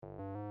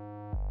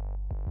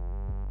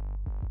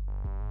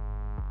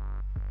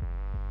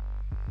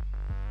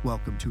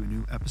Welcome to a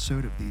new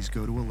episode of These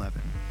Go to 11.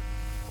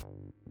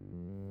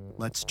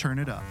 Let's turn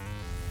it up.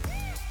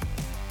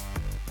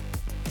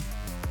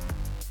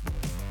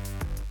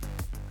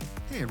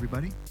 Hey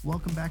everybody,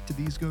 welcome back to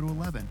These Go to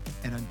 11,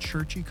 an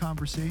unchurchy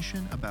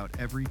conversation about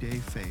everyday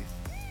faith.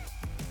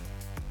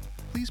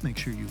 Please make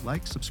sure you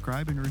like,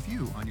 subscribe, and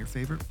review on your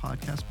favorite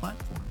podcast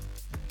platform.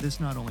 This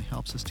not only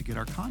helps us to get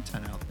our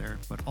content out there,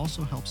 but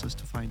also helps us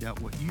to find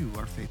out what you,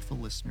 our faithful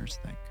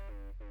listeners, think.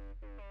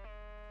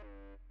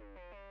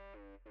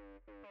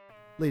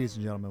 Ladies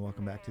and gentlemen,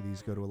 welcome back to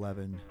These Go to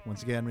 11.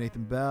 Once again, I'm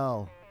Nathan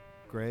Bell.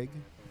 Greg,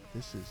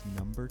 this is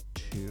number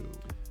 2.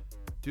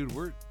 Dude,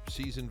 we're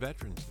seasoned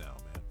veterans now,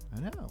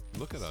 man. I know.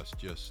 Look at us,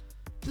 just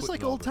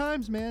like old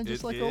times, man.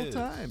 Just like old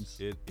times.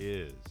 It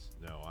is.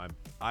 No,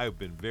 I've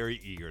been very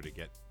eager to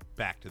get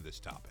back to this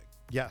topic.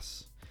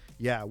 Yes.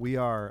 Yeah, we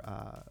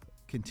are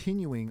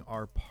continuing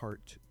our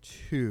part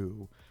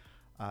 2,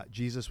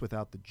 Jesus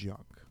Without the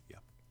Junk. Yeah.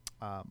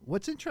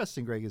 What's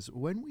interesting, Greg, is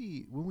when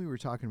we were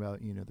talking about,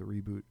 the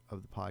reboot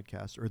of the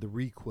podcast or the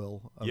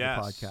requel of the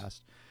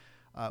podcast,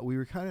 we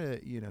were kind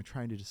of,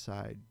 trying to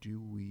decide,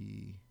 do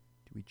we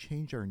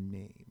change our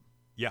name?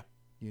 Yeah.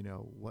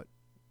 What,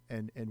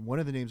 and one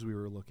of the names we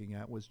were looking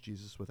at was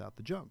Jesus Without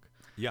the Junk.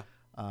 Yeah.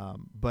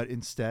 But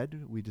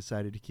instead, we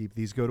decided to keep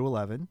These Go to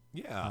 11.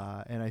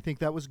 Yeah. And I think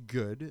that was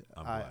good.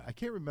 I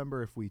can't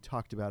remember if we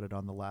talked about it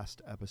on the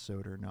last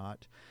episode or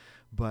not,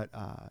 but,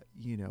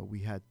 we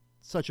had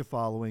such a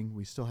following.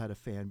 We still had a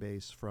fan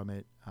base from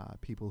it,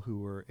 people who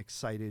were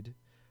excited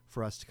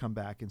for us to come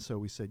back. And so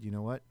we said, you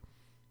know what?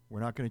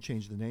 We're not going to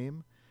change the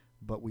name,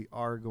 but we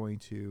are going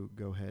to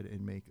go ahead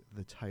and make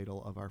the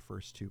title of our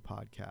first 2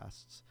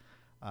 podcasts,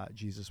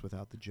 Jesus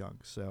Without the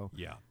Junk. So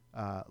yeah.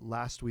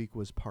 Last week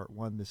was part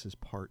 1. This is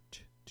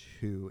part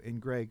 2.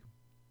 And Greg,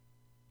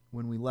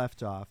 when we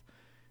left off,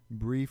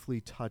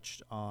 briefly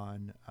touched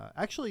on,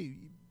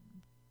 actually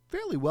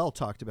fairly well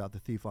talked about the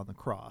thief on the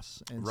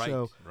cross. And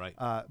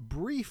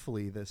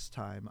briefly this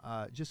time,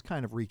 just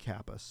kind of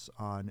recap us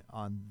on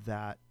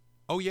that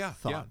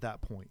thought,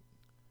 that point.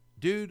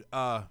 Dude,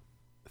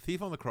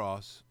 Thief on the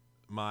Cross,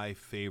 my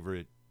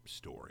favorite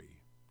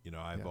story.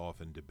 I've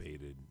often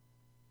debated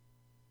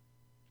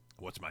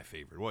what's my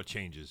favorite. What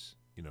changes,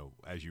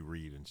 as you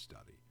read and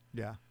study.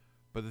 Yeah.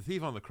 But the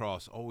Thief on the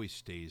Cross always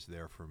stays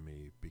there for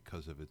me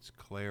because of its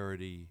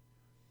clarity.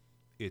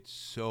 It's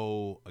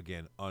so,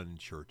 again,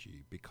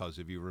 unchurchy because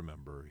if you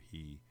remember,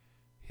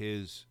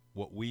 his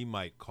what we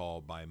might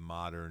call by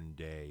modern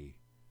day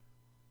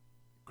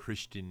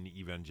Christian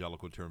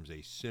evangelical terms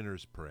a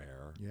sinner's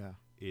prayer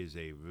is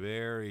a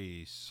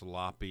very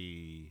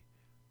sloppy,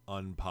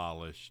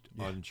 unpolished,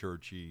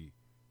 unchurchy.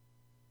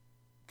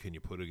 Can you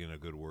put it in a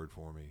good word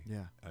for me?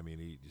 Yeah. I mean,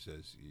 he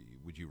says,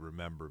 would you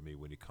remember me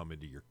when you come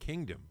into your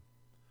kingdom?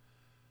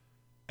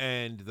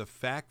 And the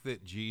fact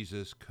that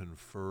Jesus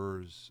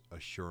confers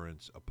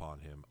assurance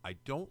upon him, I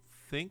don't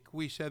think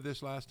we said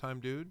this last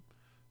time, dude.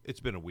 It's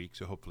been a week,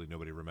 so hopefully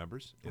nobody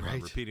remembers if I'm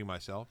repeating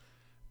myself.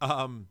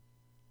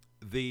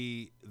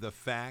 The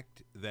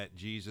fact that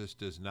Jesus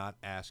does not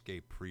ask a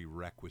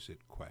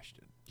prerequisite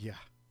question. Yeah.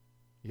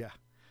 Yeah.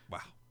 Wow.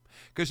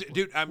 Because,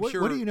 dude, I'm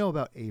sure. What do you know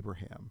about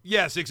Abraham?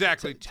 Yes,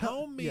 exactly.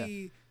 Tell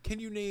me, can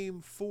you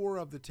name 4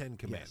 of the 10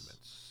 Commandments?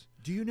 Yes.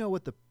 Do you know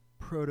what the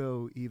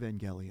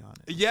Proto-Evangelion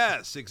is?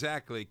 Yes,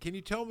 exactly. Can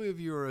you tell me if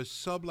you're a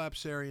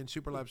sublapsarian,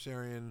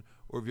 superlapsarian,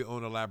 or if you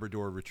own a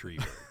Labrador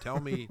Retriever? Tell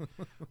me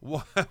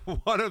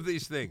one of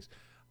these things.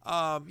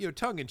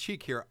 Tongue in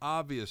cheek here,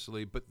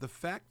 obviously, but the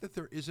fact that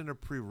there isn't a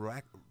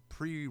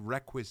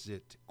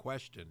prerequisite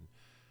question.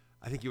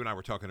 I think you and I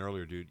were talking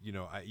earlier, dude.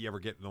 You ever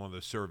get in one of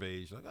those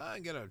surveys like, I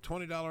can get a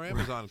 $20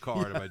 Amazon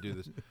card if I do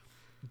this.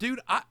 Dude,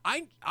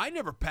 I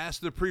never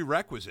passed the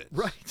prerequisites.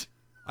 Right.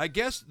 I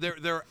guess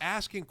they're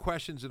asking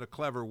questions in a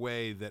clever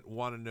way that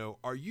want to know,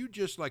 are you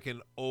just like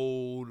an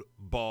old,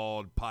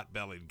 bald,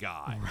 pot-bellied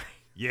guy? Right.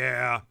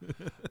 Yeah.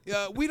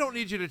 We don't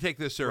need you to take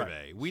this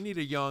survey. Right. We need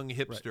a young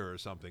hipster or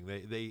something.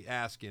 They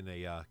ask in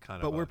a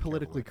kind of. But we're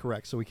politically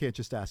correct, so we can't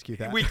just ask you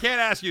that. We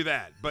can't ask you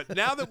that. But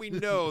now that we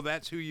know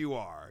that's who you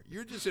are,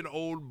 you're just an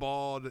old,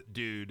 bald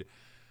dude.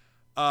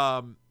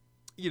 And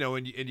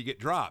you get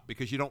dropped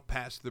because you don't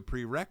pass the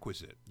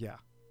prerequisite. Yeah.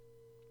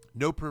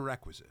 No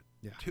prerequisite.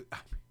 Yeah.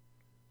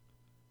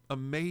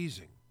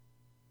 Amazing.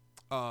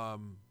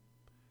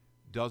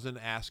 Doesn't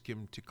ask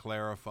him to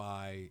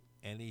clarify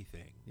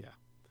anything. Yeah.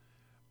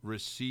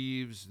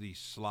 Receives the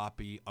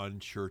sloppy,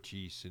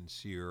 unchurchy,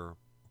 sincere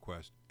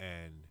request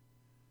and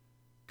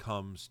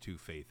comes to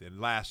faith. And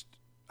last,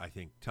 I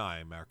think,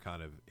 time, our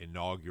kind of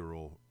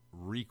inaugural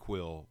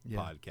requel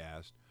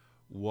podcast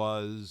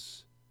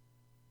was,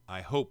 I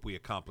hope we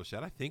accomplished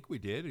that. I think we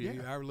did.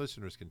 Yeah. Our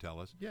listeners can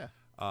tell us. Yeah.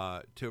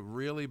 To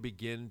really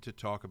begin to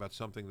talk about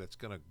something that's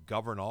going to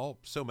govern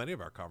so many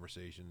of our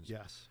conversations.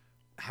 Yes.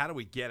 How do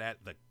we get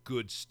at the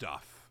good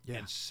stuff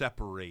and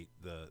separate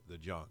the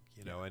junk,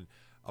 And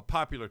a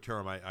popular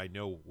term I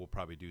know we'll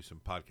probably do some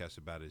podcasts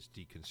about is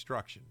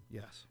deconstruction.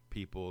 Yes.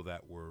 People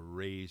that were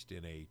raised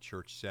in a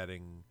church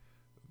setting,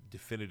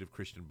 definitive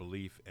Christian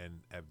belief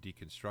and have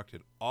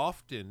deconstructed.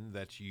 Often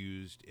that's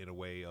used in a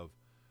way of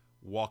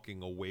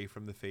walking away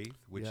from the faith,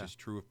 which Yeah. is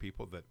true of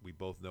people that we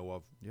both know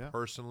of Yeah.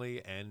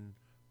 personally and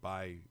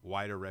by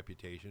wider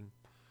reputation.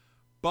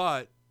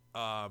 But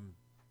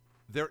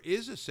there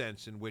is a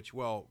sense in which,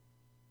 well,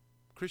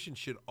 Christians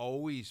should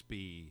always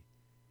be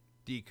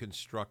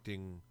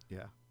deconstructing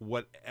Yeah.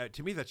 what,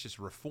 to me, that's just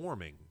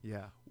reforming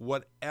Yeah.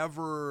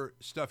 whatever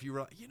stuff you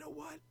realize. You know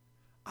what?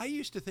 I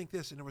used to think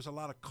this, and there was a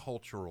lot of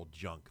cultural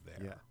junk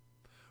there. Yeah.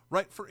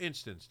 Right. For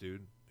instance,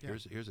 dude, Yeah.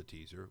 here's a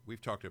teaser.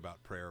 We've talked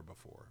about prayer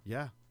before.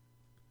 Yeah.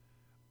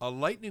 A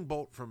lightning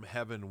bolt from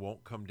heaven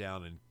won't come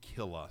down and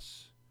kill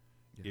us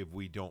Yeah. if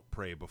we don't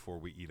pray before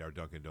we eat our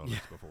Dunkin'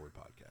 Donuts before we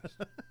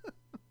podcast.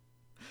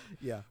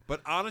 Yeah.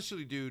 But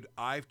honestly, dude,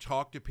 I've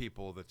talked to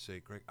people that say,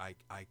 Greg,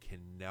 I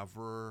can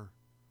never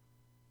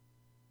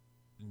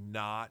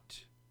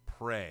not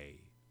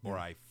pray or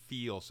Yeah. I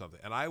feel something.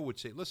 And I would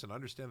say, listen,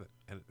 understand that.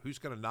 And who's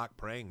going to knock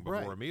praying before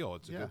Right. a meal?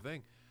 It's a Yeah. good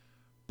thing.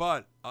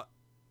 But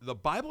the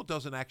Bible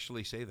doesn't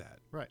actually say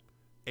that. Right.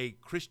 A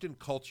Christian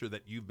culture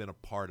that you've been a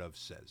part of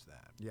says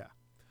that.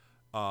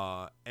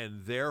 Yeah.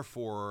 And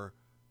therefore,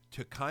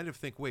 to kind of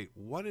think, wait,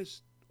 what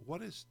is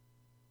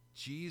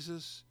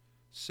Jesus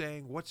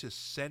saying? What's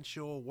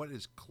essential? What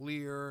is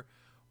clear?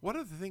 What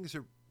are the things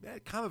that are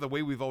kind of the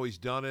way we've always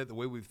done it, the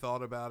way we've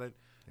thought about it?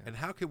 Yeah. And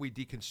how can we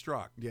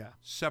deconstruct, Yeah.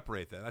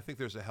 separate that? I think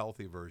there's a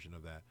healthy version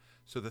of that.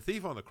 So the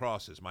thief on the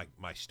cross is my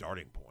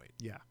starting point.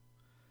 Yeah.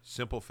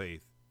 Simple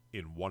faith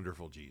in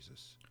wonderful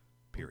Jesus,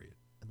 period.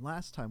 And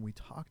last time we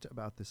talked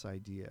about this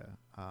idea.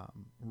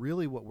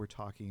 Really, what we're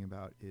talking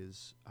about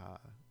is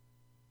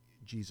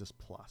Jesus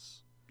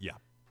plus. Yeah.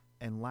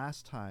 And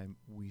last time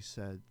we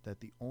said that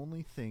the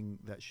only thing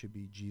that should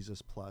be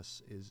Jesus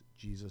plus is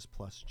Jesus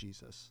plus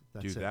Jesus.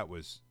 That's Dude,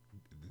 it.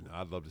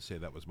 I'd love to say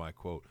that was my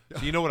quote.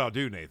 So you know what I'll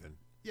do, Nathan?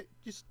 Yeah,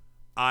 just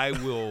I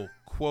will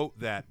quote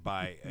that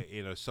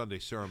in a Sunday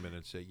sermon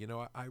and say, you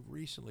know, I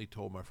recently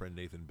told my friend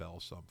Nathan Bell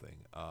something,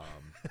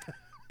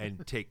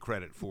 and take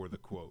credit for the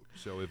quote.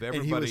 So if everybody,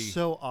 and he was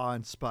so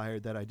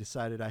awe-inspired that I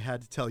decided I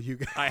had to tell you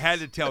guys. I had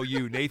to tell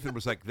you, Nathan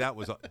was like, that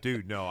was,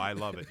 dude, no, I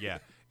love it. Yeah.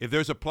 If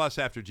there's a plus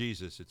after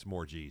Jesus, it's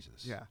more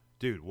Jesus. Yeah.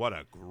 Dude, what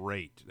a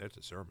great, that's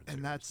a sermon. And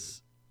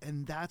series,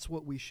 that's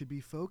what we should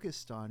be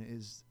focused on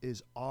is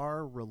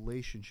our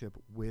relationship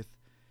with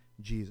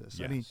Jesus.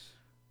 dude. I mean, Yes.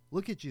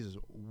 look at Jesus.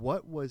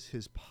 What was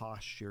his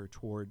posture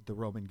toward the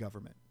Roman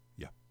government?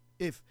 Yeah.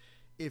 If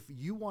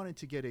you wanted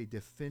to get a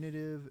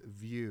definitive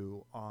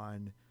view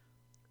on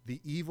the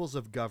evils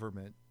of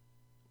government,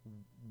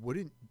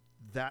 wouldn't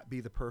that be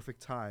the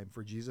perfect time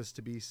for Jesus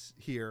to be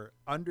here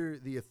under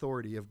the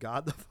authority of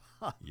God the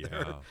Father?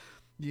 Yeah.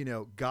 You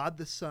know, God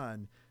the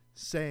Son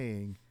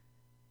saying,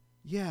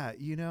 yeah,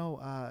 you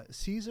know,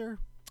 Caesar,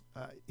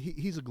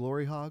 he's a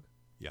glory hog.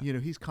 Yeah. You know,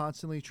 he's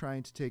constantly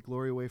trying to take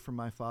glory away from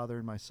my Father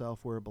and myself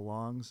where it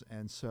belongs.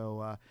 And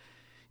so,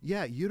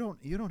 yeah, you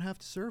don't have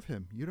to serve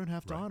him. You don't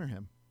have to Right. honor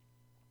him.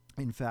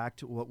 In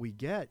fact, what we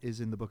get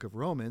is in the book of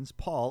Romans,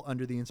 Paul,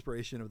 under the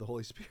inspiration of the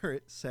Holy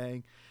Spirit,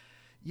 saying,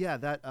 yeah,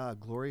 that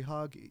glory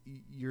hog,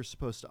 you're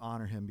supposed to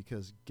honor him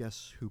because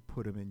guess who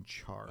put him in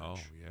charge? Oh,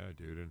 yeah,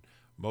 dude. And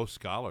most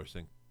scholars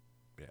think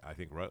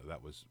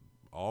that was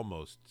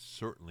almost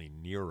certainly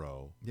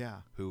Nero,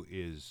 Yeah. who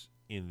is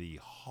in the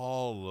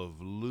Hall of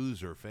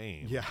Loser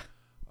fame Yeah.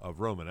 of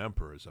Roman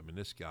emperors. I mean,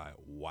 this guy,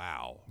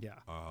 wow. Yeah.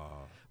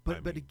 I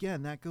But mean,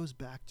 again, that goes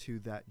back to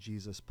that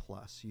Jesus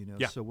plus, you know.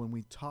 Yeah. So when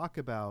we talk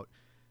about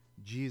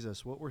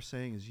Jesus, what we're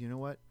saying is, you know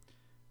what?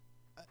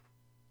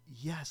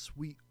 Yes,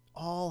 we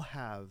all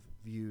have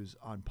views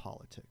on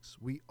politics.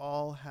 We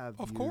all have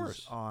Of views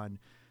course. on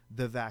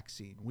the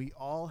vaccine. We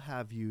all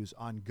have views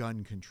on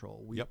gun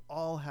control. We Yep.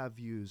 all have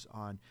views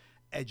on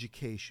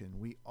education.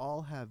 We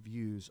all have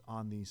views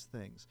on these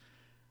things.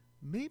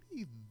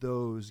 Maybe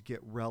those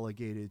get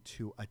relegated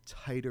to a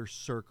tighter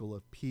circle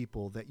of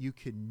people that you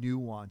can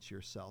nuance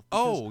yourself.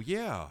 Because oh,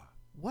 yeah.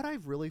 what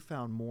I've really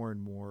found more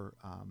and more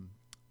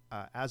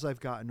as I've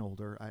gotten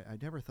older, I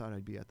never thought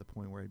I'd be at the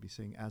point where I'd be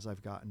saying as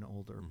I've gotten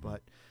older,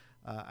 but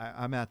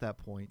I'm at that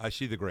point. I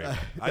see the gray. I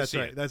That's see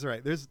right. it. That's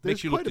right. There's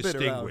Makes you quite look a bit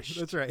around. distinguished.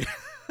 That's right.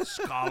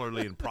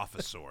 Scholarly and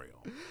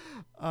professorial.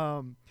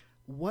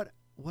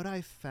 What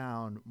I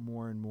found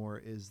more and more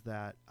is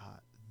that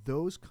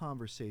those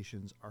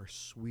conversations are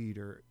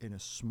sweeter in a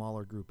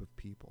smaller group of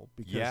people.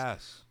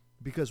 Yes.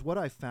 Because what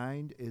I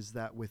find is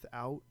that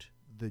without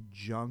the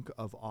junk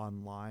of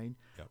online,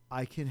 Yep.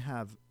 I can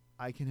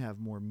have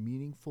more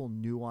meaningful,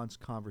 nuanced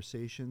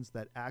conversations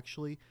that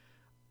actually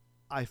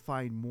I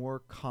find more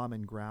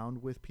common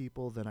ground with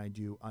people than I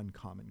do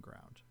uncommon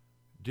ground.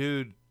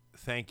 Dude,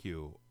 thank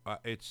you.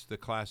 It's the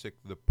classic,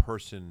 the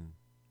person,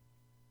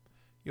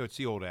 you know, it's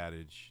the old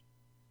adage,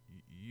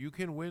 you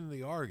can win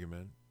the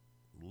argument,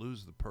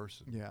 lose the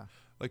person. Yeah.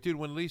 Like, dude,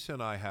 when Lisa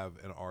and I have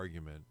an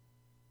argument,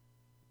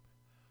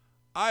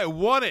 I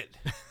won it.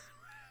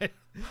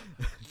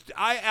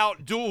 I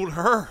outdueled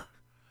her.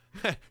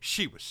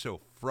 She was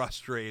so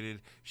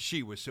frustrated.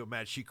 She was so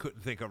mad she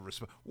couldn't think of a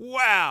response.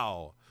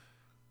 Wow.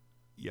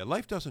 Yeah,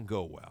 life doesn't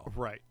go well.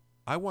 Right.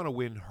 I want to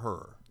win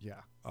her. Yeah.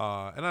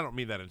 And I don't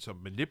mean that in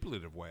some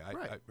manipulative way.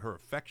 Right. Her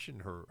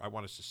affection, I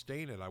want to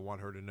sustain it. I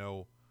want her to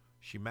know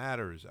she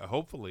matters.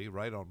 Hopefully,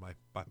 right on my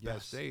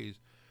best days.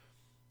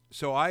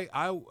 So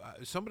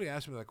somebody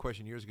asked me that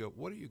question years ago.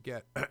 What do you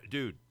get,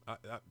 dude?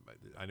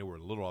 I know we're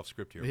a little off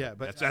script here. Yeah,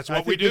 but that's I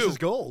what we think do. This is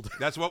gold.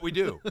 That's what we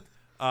do.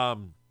 I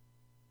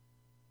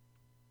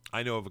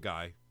know of a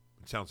guy.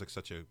 It sounds like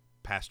such a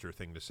pastor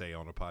thing to say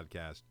on a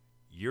podcast.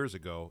 Years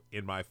ago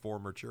in my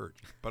former church,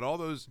 but all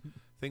those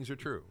things are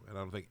true, and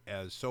I don't think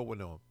as so would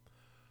know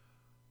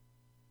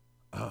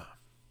him.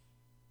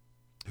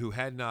 Who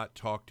had not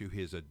talked to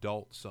his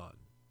adult son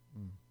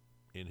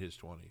in his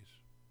 20s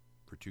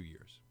for 2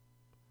 years.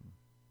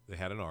 They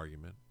had an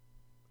argument,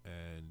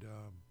 and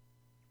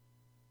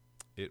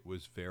it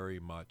was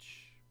very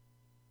much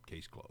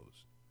case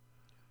closed.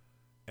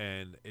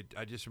 And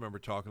I just remember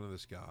talking to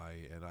this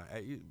guy, and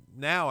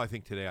now I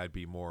think today I'd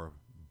be more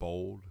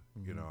bold.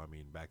 You know, I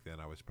mean, back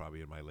then I was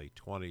probably in my late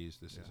 20s.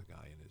 This is a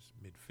guy in his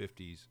mid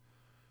 50s.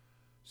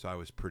 So I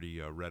was pretty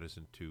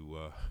reticent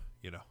to,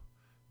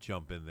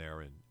 jump in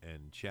there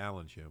and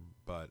challenge him.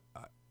 But,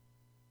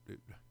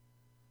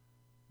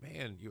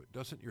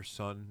 doesn't your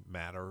son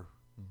matter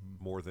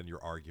more than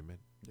your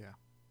argument? Yeah.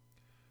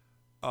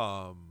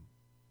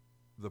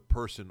 The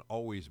person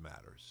always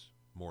matters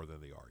more than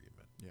the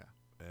argument. Yeah.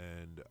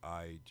 And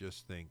I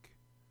just think,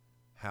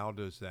 how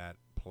does that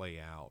play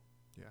out?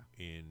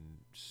 In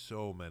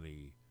so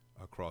many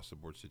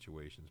across-the-board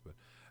situations. But,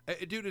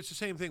 dude, it's the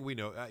same thing we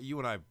know. You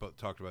and I both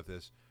talked about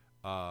this.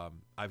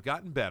 I've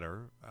gotten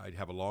better. I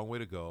have a long way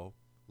to go.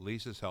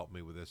 Lisa's helped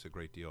me with this a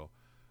great deal.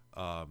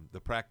 The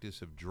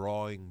practice of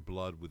drawing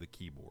blood with a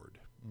keyboard.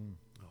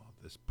 Oh,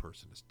 this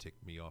person has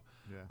ticked me off.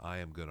 Yeah. I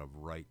am going to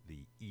write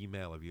the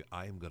email of you.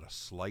 I am going to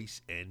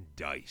slice and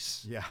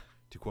dice. Yeah.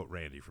 To quote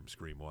Randy from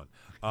Scream 1.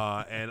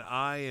 And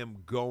I am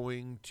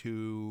going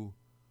to...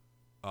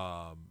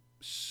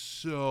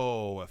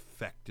 so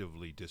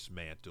effectively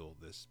dismantle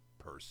this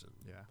person.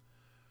 Yeah.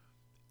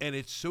 And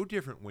it's so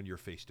different when you're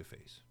face to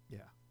face. Yeah.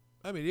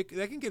 I mean,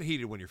 that can get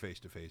heated when you're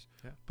face to face.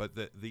 Yeah. But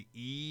the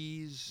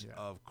ease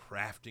of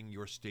crafting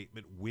your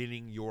statement,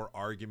 winning your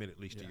argument, at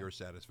least to your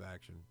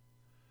satisfaction,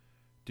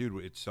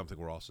 dude, it's something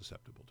we're all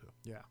susceptible to.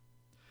 Yeah.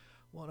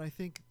 Well, and I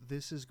think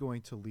this is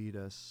going to lead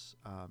us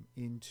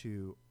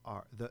into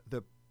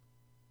the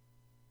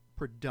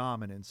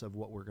predominance of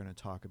what we're going to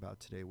talk about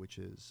today, which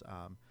is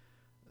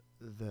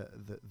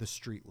the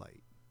street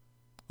light.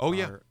 Oh,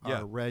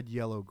 our red,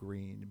 yellow,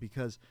 green.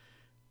 Because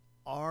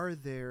are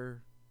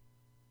there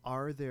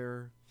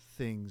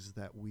things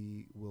that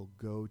we will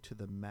go to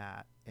the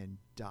mat and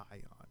die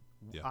on?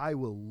 Yeah. I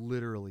will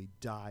literally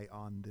die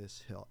on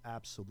this hill,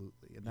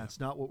 absolutely, and that's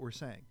not what we're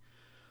saying.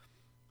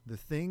 The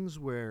things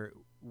where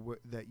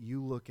that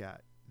you look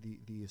at,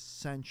 the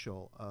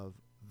essential of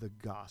the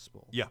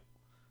gospel. Yeah.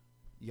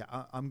 Yeah,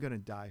 I'm going to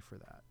die for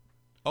that.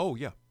 Oh,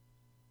 yeah.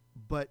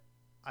 But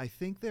I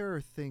think there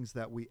are things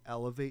that we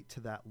elevate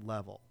to that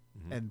level,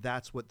 and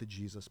that's what the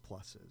Jesus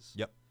Plus is.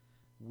 Yep.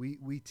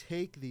 We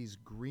take these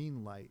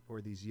green light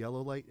or these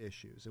yellow light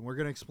issues, and we're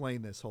going to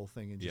explain this whole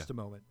thing in just a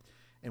moment,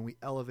 and we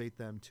elevate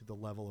them to the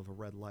level of a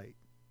red light.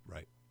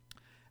 Right.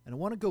 And I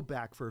want to go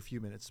back for a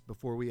few minutes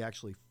before we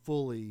actually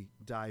fully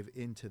dive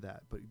into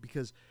that, but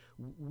because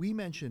we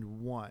mentioned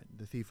one,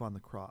 the thief on the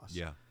cross.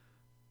 Yeah.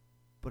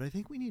 But I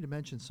think we need to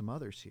mention some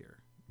others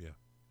here. Yeah.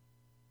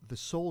 The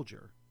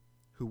soldier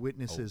who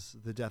witnesses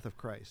the death of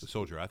Christ. The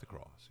soldier at the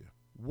cross,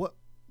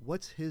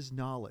 What's his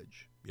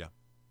knowledge? Yeah.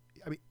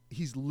 I mean,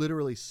 he's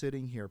literally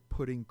sitting here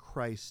putting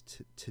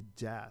Christ to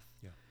death.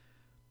 Yeah.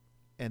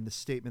 And the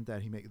statement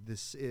that he makes,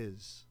 this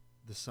is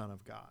the Son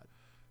of God.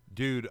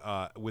 Dude,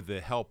 with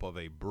the help of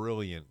a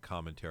brilliant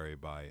commentary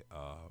by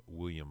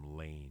William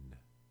Lane,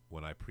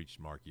 when I preached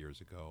Mark years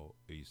ago,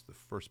 he's the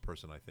first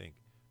person I think.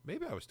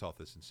 Maybe I was taught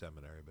this in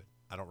seminary, but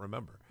I don't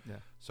remember. Yeah.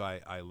 So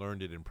I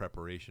learned it in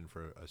preparation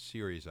for a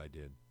series I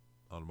did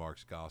on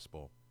Mark's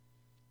Gospel.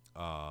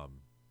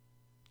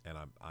 And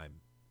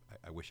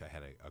I wish I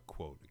had a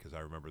quote, because I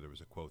remember there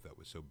was a quote that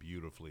was so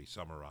beautifully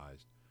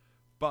summarized.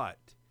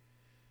 But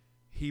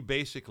he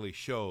basically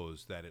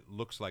shows that it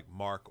looks like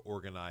Mark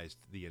organized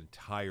the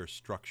entire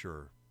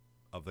structure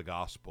of the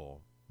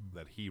gospel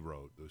that he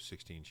wrote, those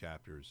 16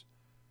 chapters,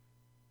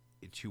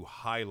 to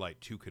highlight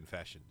two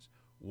confessions.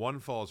 One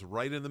falls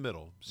right in the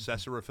middle,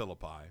 Caesarea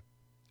Philippi.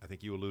 I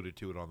think you alluded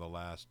to it on the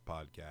last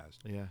podcast.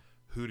 Yeah.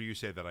 Who do you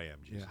say that I am,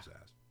 Jesus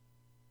asked.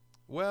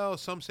 Well,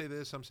 some say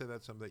this, some say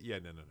that, some that. Yeah,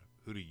 no.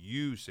 Who do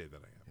you say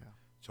that I am? Yeah.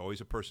 It's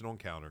always a personal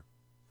encounter.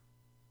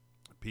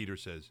 Peter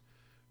says,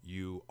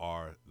 you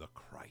are the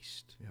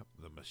Christ,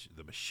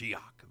 the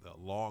Mashiach, the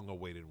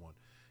long-awaited one.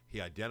 He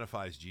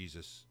identifies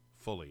Jesus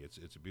fully.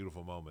 It's a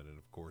beautiful moment. And,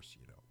 of course,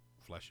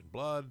 flesh and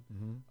blood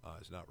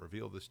has not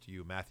revealed this to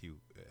you. Matthew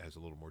has a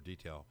little more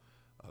detail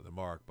than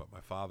Mark, but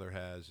my Father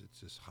has. It's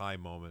this high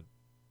moment.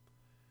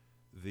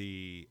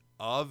 The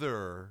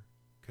other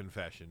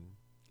confession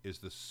is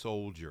the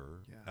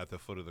soldier at the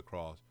foot of the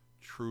cross.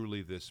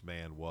 Truly, this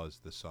man was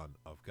the Son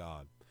of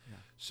God. Yeah.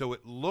 So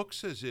it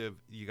looks as if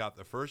you got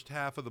the first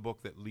half of the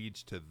book that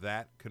leads to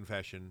that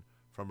confession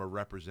from a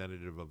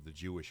representative of the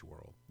Jewish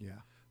world.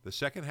 Yeah. The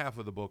second half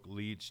of the book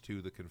leads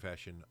to the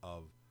confession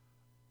of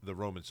the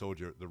Roman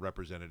soldier, the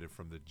representative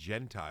from the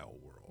Gentile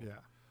world.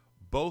 Yeah.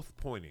 Both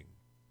pointing,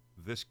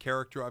 this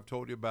character I've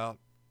told you about,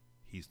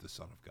 he's the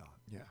Son of God.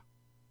 Yeah.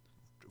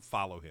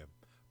 Follow him.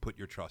 Put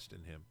your trust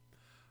in him.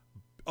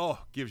 Oh,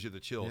 gives you the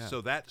chills. Yeah.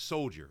 So that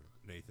soldier,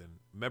 Nathan,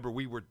 remember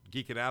we were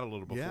geeking out a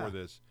little before Yeah.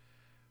 this.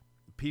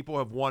 People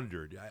have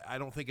wondered. I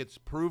don't think it's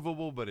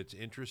provable, but it's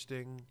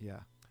interesting.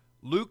 Yeah.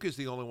 Luke is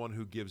the only one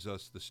who gives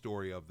us the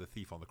story of the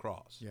thief on the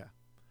cross. Yeah.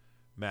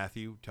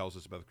 Matthew tells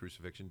us about the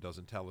crucifixion,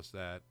 doesn't tell us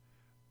that.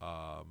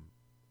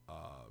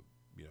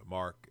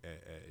 Mark,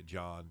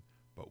 John,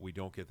 but we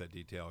don't get that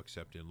detail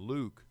except in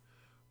Luke.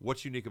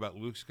 What's unique about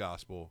Luke's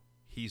gospel?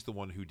 He's the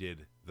one who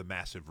did the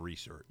massive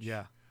research.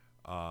 Yeah.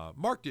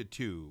 Mark did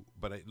too,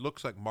 but it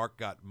looks like Mark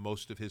got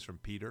most of his from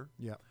Peter.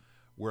 Yeah.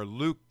 Where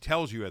Luke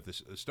tells you at the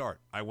start,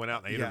 I went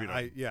out and I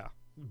interviewed a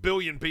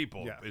billion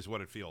people, is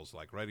what it feels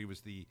like, right? He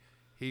was the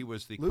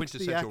Luke's the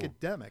quintessential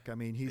academic. I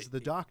mean, he's the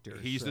doctor.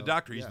 He's the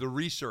doctor. He's the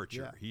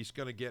researcher. He's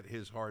going to get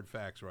his hard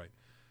facts right.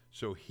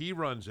 So he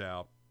runs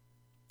out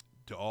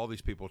to all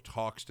these people,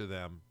 talks to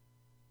them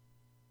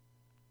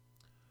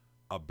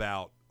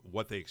about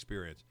what they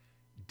experienced.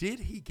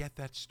 Did he get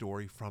that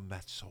story from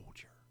that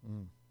soldier?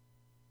 Mm.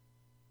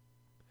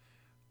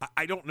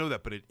 I don't know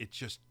that, but it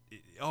just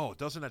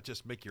doesn't that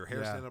just make your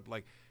hair stand up?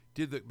 Like,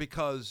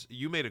 because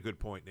you made a good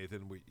point,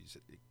 Nathan.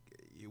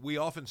 We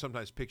often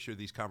sometimes picture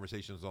these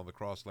conversations on the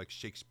cross like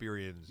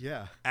Shakespearean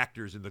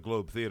actors in the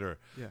Globe Theater.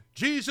 Yeah.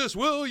 Jesus,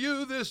 will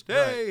you this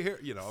day? Right.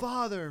 Here,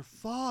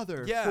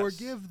 Father, yes.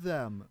 forgive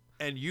them.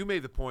 And you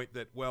made the point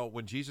that, well,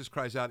 when Jesus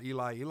cries out,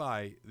 Eli,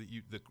 Eli,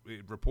 it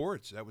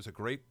reports, that was a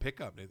great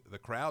pickup. The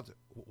crowds,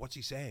 what's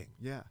he saying?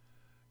 Yeah.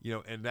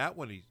 And that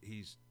one,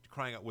 he's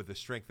crying out with the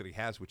strength that he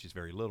has, which is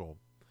very little.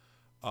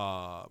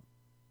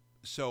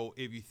 So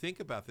if you think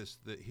about this,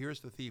 here's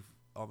the thief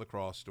on the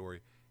cross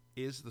story,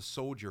 is the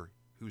soldier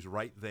who's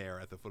right there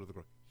at the foot of the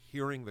cross,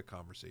 hearing the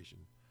conversation.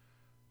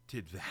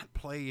 Did that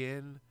play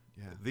in?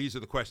 Yeah. These are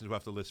the questions we'll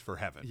have to list for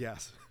heaven.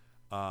 Yes.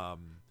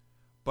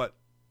 But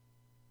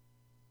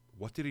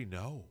what did he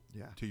know,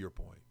 to your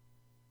point?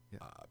 Yeah.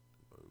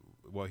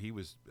 Well, he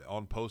was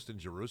on post in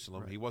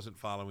Jerusalem. Right. He wasn't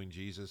following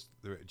Jesus.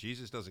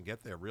 Jesus doesn't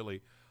get there,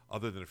 really,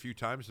 other than a few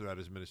times throughout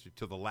his ministry,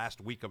 till the last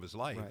week of his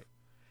life. Right.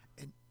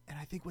 And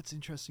I think what's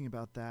interesting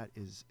about that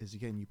is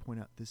again, you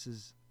point out this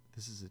is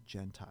a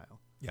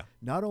Gentile. Yeah.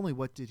 Not only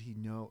what did he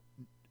know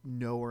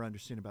or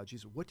understand about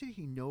Jesus, what did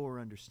he know or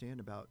understand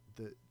about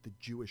the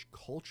Jewish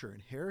culture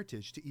and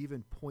heritage to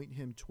even point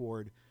him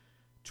toward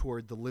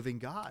the living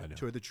God,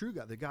 toward the true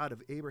God, the God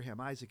of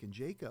Abraham, Isaac, and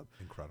Jacob.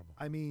 Incredible.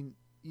 I mean,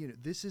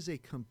 this is a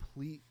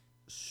complete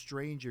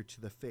stranger to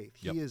the faith.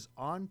 Yep. He is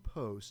on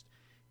post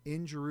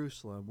in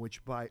Jerusalem,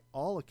 which by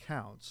all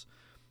accounts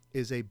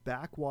is a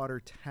backwater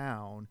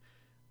town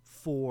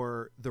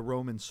for the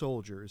Roman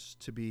soldiers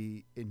to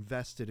be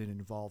invested and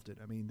involved in.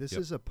 I mean, this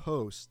is a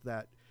post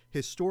that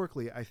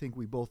historically, I think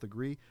we both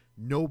agree,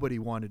 nobody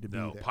wanted to be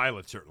there.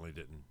 Pilate certainly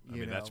didn't. I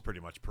mean, that's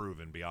pretty much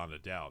proven beyond a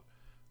doubt.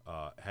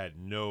 Had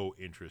no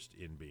interest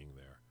in being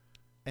there.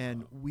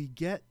 And we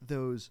get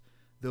those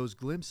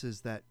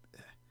glimpses that,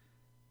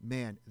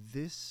 man,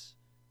 this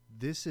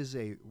is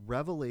a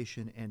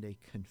revelation and a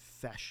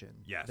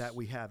confession that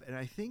we have. And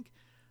I think,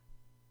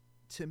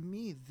 to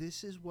me,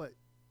 this is what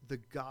the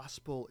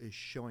gospel is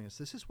showing us.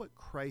 This is what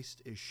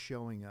Christ is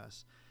showing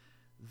us,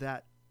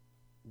 that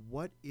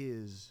what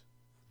is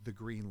the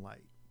green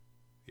light?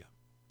 Yeah.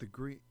 The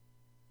green,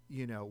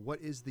 what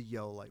is the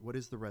yellow light? What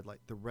is the red light?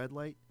 The red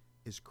light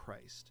is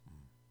Christ.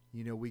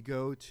 Mm. We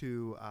go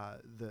to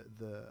the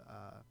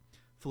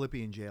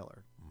Philippian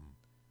jailer.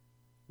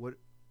 Mm.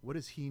 What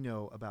does he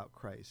know about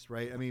Christ,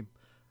 right? I mean,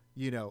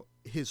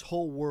 his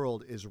whole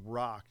world is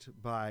rocked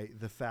by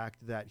the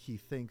fact that he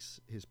thinks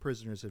his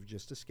prisoners have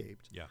just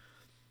escaped. Yeah.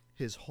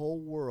 His whole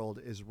world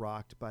is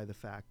rocked by the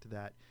fact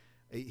that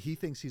he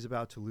thinks he's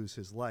about to lose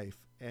his life,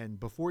 and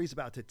before he's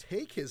about to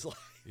take his life,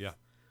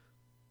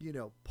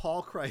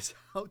 Paul cries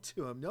out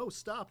to him, "No,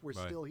 stop! We're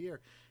still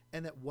here."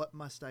 And that, what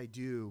must I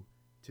do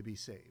to be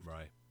saved?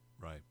 Right.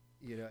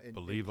 And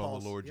believe and on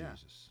the Lord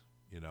Jesus.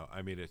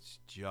 I mean, it's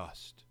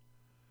just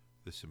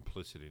the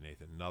simplicity,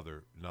 Nathan.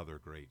 Another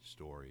great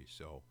story.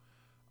 So,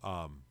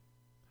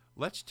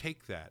 let's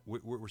take that.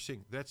 We're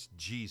seeing that's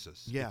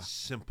Jesus. Yeah. It's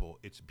simple.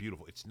 It's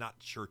beautiful. It's not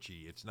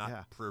churchy. It's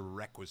not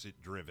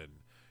prerequisite driven.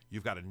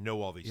 You've got to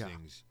know all these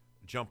things,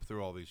 jump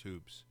through all these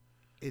hoops.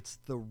 It's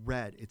the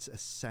red. It's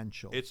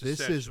essential. This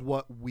is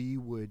what we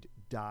would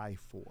die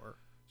for.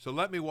 So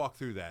let me walk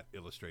through that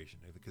illustration,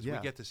 because we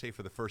get to say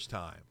for the first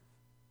time,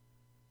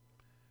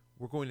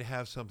 we're going to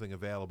have something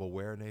available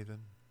where, Nathan?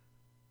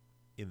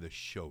 In the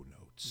show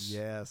notes.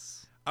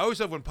 Yes. I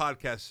always love when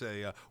podcasts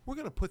say, we're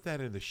going to put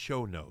that in the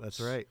show notes. That's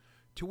right.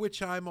 To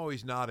which I'm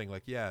always nodding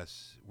like,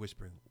 yes,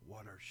 whispering,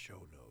 what are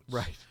show notes?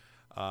 Right.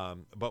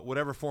 But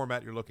whatever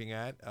format you're looking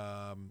at,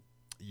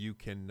 you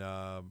can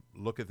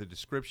look at the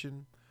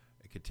description,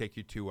 could take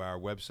you to our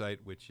website,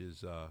 which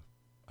is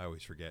I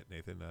always forget,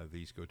 Nathan.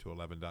 These go to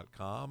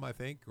 11.com, I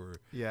think, or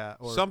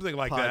something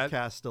like that.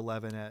 Podcast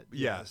 11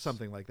 at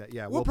something like that.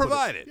 Yeah, we'll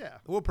provide it. Yeah,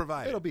 we'll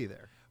provide it. It'll be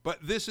there.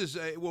 But this is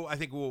I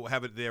think we'll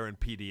have it there in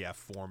PDF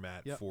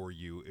format for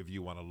you if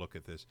you want to look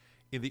at this.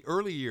 In the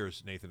early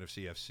years, Nathan, of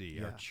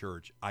CFC, our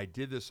church, I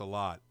did this a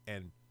lot,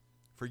 and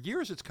for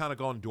years it's kind of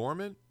gone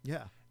dormant.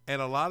 Yeah.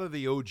 And a lot of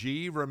the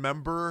OG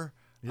remember.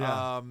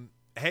 Yeah.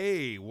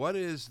 Hey, what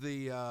is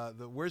the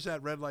where's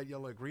that red light,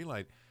 yellow light, green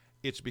light?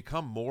 It's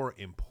become more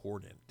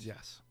important.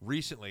 Yes.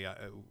 Recently,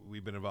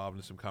 we've been involved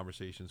in some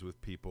conversations with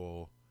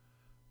people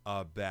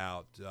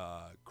about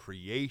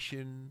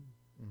creation,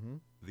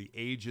 the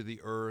age of the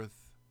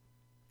earth.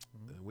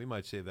 We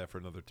might save that for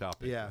another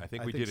topic. Yeah, I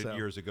think we did it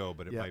years ago,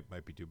 but it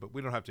might be due. But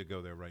we don't have to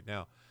go there right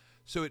now.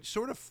 So it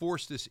sort of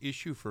forced this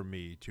issue for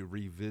me to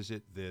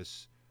revisit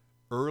this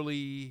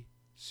early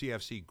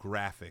CFC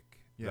graphic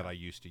that I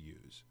used to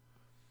use.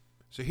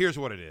 So here's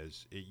what it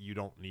is. You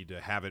don't need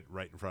to have it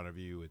right in front of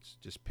you. It's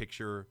just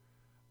picture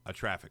a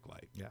traffic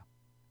light. Yeah.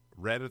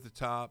 Red at the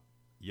top,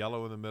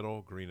 yellow in the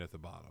middle, green at the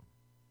bottom.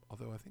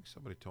 Although I think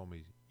somebody told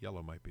me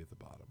yellow might be at the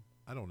bottom.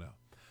 I don't know.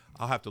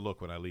 I'll have to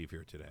look when I leave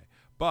here today.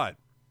 But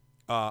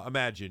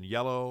imagine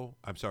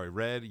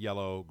red,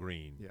 yellow,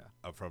 green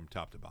from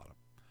top to bottom.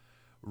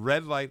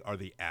 Red light are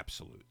the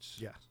absolutes.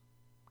 Yes.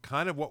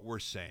 Kind of what we're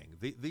saying.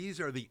 These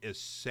are the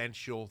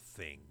essential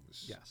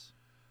things. Yes.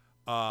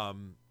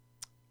 I'll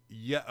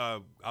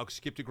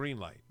skip to green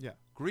light. Yeah.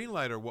 Green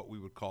light are what we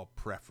would call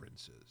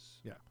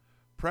preferences. Yeah.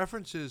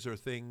 Preferences are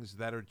things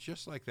that are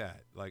just like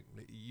that. Like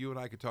you and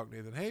I could talk,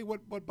 Nathan. Hey,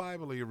 what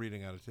Bible are you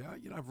reading out of today?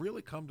 I've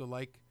really come to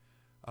like.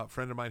 A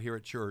friend of mine here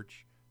at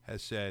church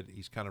has said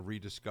he's kind of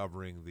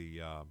rediscovering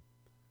the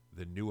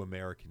New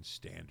American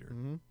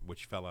Standard,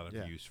 which fell out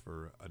of use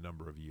for a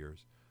number of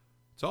years.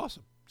 It's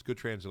awesome. It's good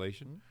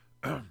translation.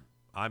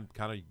 I'm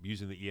kind of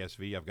using the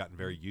ESV. I've gotten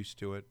very used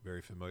to it,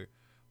 very familiar.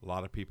 A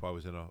lot of people. I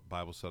was in a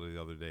Bible study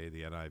the other day,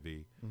 the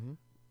NIV. There's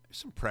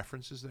some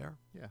preferences there.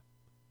 Yeah.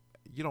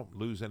 You don't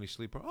lose any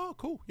sleep. Oh,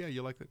 cool. Yeah,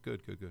 you like that.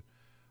 Good.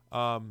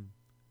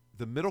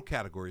 The middle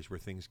category is where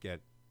things get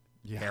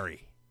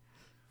hairy.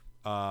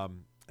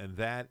 And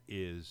that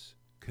is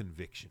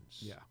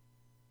convictions. Yeah.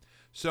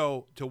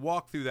 So to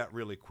walk through that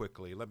really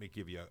quickly, let me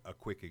give you a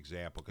quick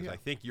example because I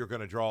think you're going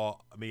to draw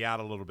me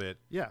out a little bit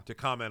to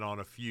comment on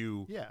a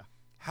few. Yeah.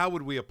 How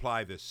would we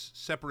apply this,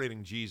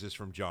 separating Jesus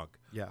from junk?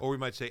 Yeah. Or we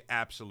might say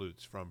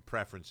absolutes from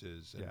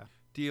preferences and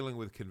dealing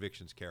with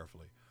convictions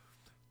carefully.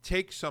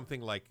 Take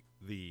something like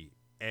the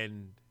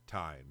end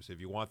times.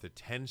 If you want the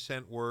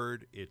 10-cent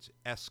word, it's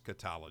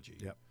eschatology.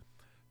 Yep.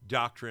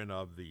 Doctrine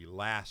of the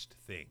last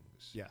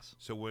things. Yes.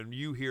 So when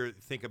you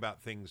think about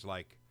things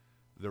like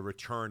the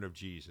return of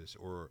Jesus,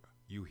 or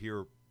you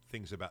hear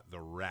things about the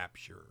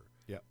rapture,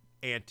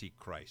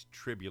 Antichrist,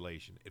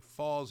 tribulation, it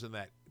falls in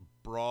that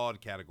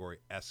broad category,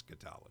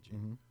 eschatology,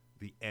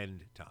 the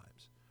end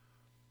times.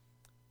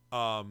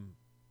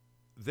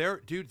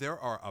 There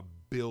are a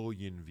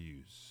billion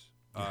views.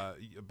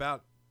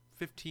 About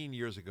 15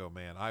 years ago,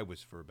 man, I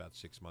was for about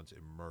 6 months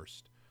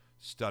immersed,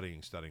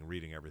 studying,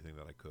 reading everything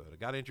that I could. I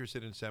got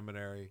interested in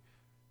seminary,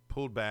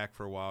 pulled back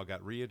for a while,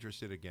 got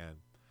reinterested again.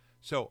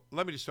 So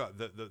let me just start.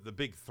 The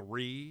big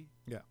three,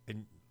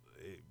 and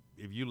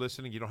if you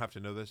listening, you don't have to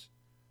know this,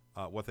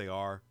 what they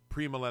are: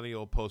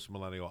 premillennial,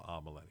 postmillennial,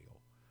 amillennial.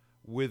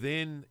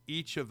 Within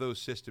each of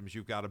those systems,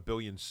 you've got a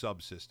billion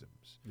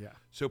subsystems. Yeah.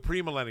 So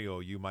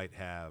premillennial, you might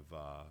have,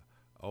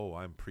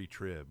 I'm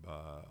pre-trib,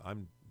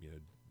 I'm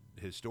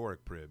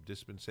historic trib,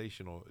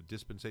 dispensational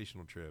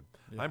trib.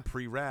 Yeah. I'm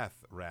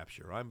pre-wrath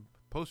rapture. I'm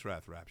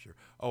post-wrath rapture.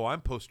 Oh,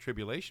 I'm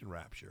post-tribulation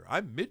rapture.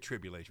 I'm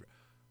mid-tribulation.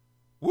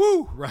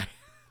 Woo! Right.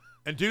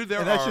 And dude,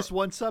 that's just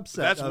one subset.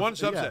 That's one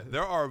subset. Yeah.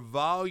 There are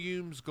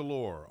volumes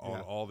galore on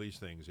all these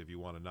things if you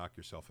want to knock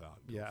yourself out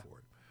and go for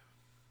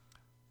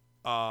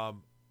it.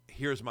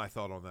 Here's my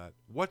thought on that.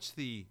 What's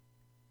the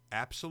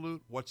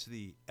absolute? What's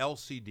the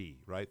LCD,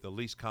 right? The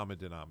least common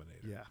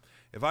denominator. Yeah.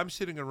 If I'm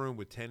sitting in a room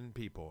with 10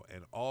 people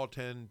and all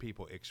 10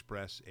 people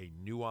express a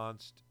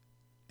nuanced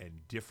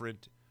and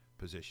different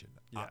position,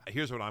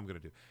 here's what I'm going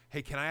to do.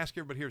 Hey, can I ask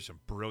everybody here, some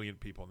brilliant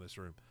people in this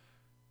room,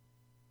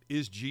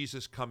 is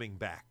Jesus coming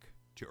back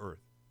to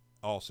earth?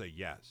 All say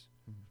yes.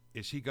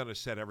 Is he going to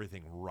set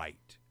everything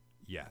right?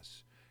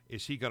 Yes.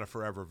 Is he going to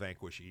forever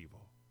vanquish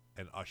evil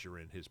and usher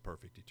in his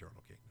perfect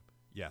eternal kingdom?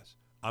 Yes.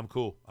 I'm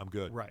cool. I'm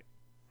good. Right.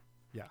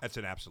 Yeah. That's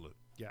an absolute.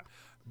 Yeah.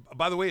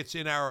 By the way, it's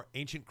in our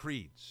ancient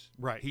creeds.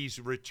 Right. He's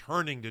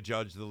returning to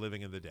judge the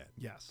living and the dead.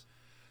 Yes.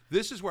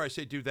 This is where I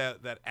say, dude,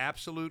 that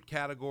absolute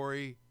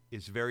category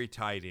is very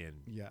tied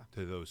in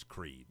to those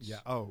creeds.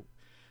 Yeah. Oh,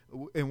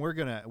 and we're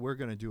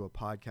gonna do a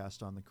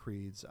podcast on the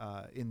creeds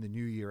in the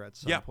new year at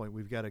some point.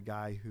 We've got a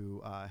guy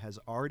who has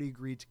already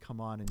agreed to come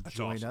on and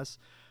join us.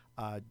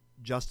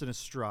 Justin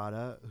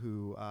Estrada,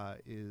 who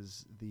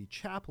is the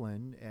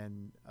chaplain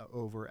and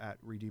over at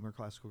Redeemer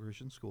Classical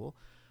Christian School,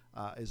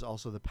 is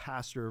also the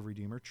pastor of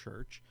Redeemer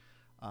Church.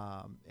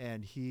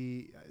 And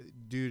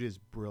dude is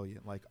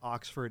brilliant, like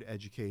Oxford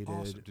educated.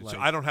 Awesome, dude. Like,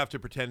 So I don't have to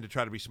pretend to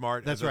try to be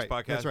smart. that's in this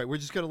right. Podcast? That's right. We're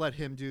just going to let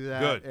him do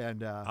that. Good.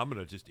 And I'm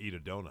going to just eat a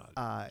donut.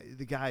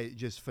 the guy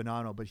just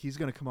phenomenal, but he's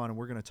going to come on and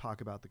we're going to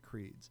talk about the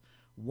creeds.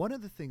 One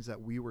of the things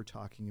that we were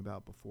talking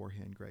about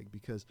beforehand, Greg,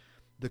 because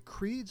the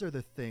creeds are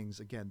the things,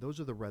 again, those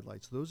are the red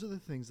lights. Those are the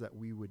things that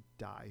we would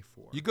die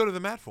for. You go to the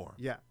mat for 'em.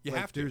 Yeah. You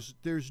like, have to.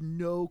 There's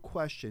no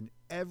question.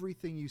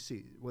 Everything you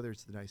see, whether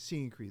it's the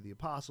Nicene Creed, the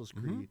Apostles'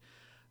 Creed,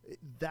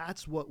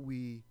 that's what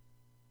we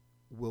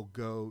will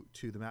go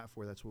to the mat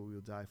for. That's what we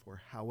will die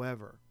for.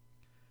 However,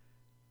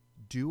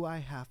 do I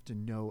have to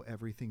know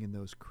everything in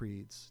those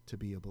creeds to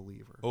be a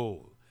believer?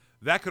 Oh,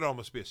 that could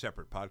almost be a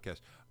separate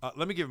podcast.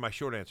 Let me give you my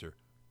short answer.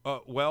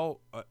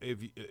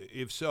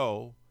 If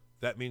so,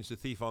 that means the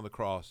thief on the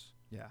cross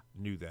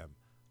knew them.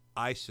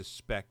 I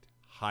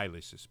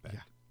highly suspect,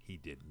 he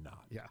did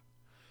not. Yeah.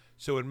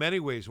 So in many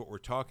ways, what we're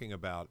talking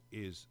about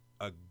is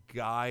a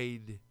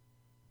guide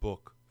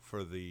book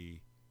for the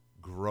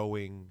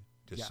growing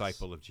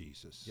disciple of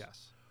Jesus.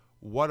 Yes.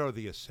 What are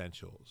the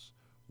essentials?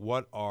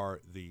 What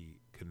are the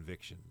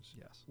convictions?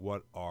 Yes.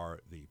 What are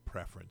the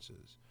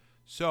preferences?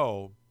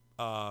 So,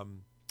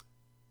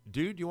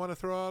 dude, you want to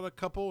throw out a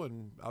couple,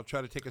 and I'll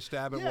try to take a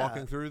stab at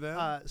walking through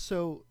them?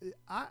 So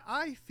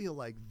I feel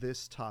like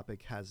this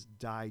topic has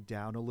died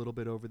down a little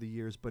bit over the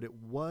years, but it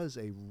was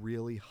a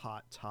really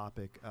hot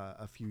topic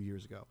a few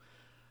years ago.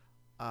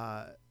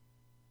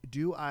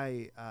 Do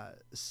I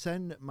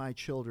send my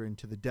children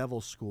to the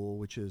devil's school,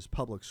 which is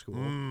public school?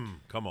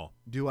 Come on.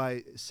 Do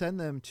I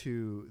send them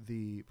to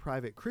the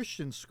private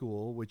Christian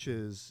school, which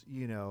is,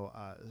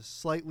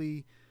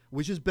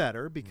 which is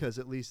better because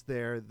at least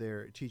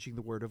they're teaching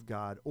the Word of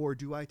God? Or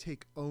do I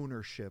take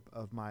ownership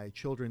of my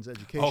children's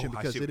education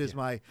because it is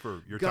my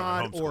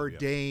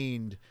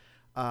God-ordained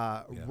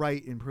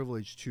right and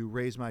privilege to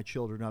raise my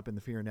children up in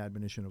the fear and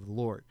admonition of the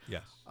Lord?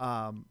 Yes.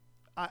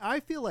 I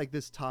feel like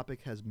this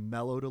topic has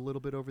mellowed a little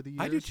bit over the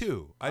years. I do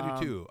too.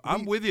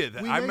 I'm with you.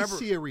 We may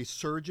see a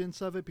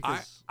resurgence of it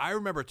because I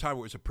remember a time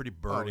where it was a pretty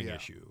burning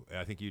issue.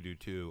 I think you do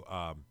too.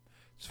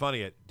 It's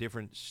funny, at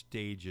different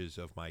stages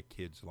of my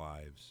kids'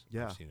 lives,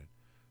 I've seen it.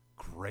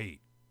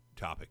 Great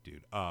topic,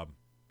 dude.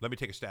 Let me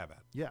take a stab at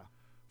it. Yeah.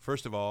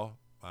 First of all,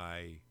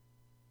 I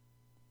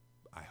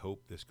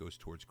hope this goes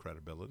towards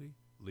credibility.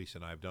 Lisa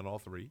and I have done all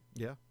three.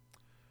 Yeah.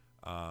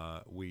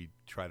 We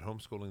tried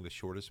homeschooling the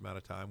shortest amount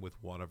of time with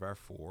one of our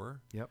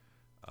four. Yep.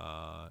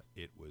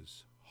 It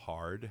was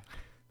hard.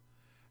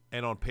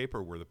 And on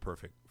paper, we're the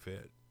perfect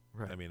fit.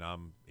 Right. I mean,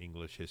 I'm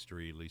English,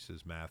 history,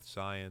 Lisa's math,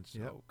 science.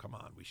 Yep. Oh, come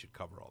on, we should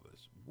cover all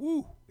this.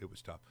 Woo, it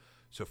was tough.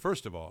 So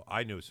first of all,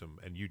 I know some,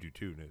 and you do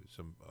too,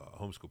 some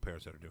homeschool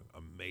parents that are doing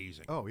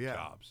amazing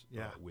jobs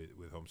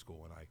with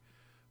homeschool, and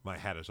my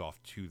hat is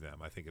off to them.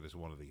 I think it is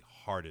one of the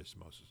hardest,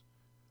 most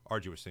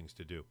arduous things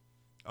to do.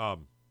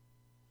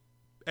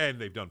 And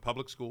they've done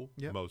public school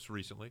most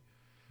recently.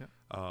 Yep.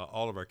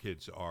 All of our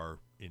kids are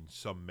in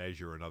some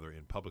measure or another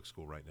in public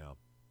school right now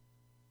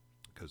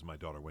because my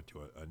daughter went to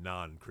a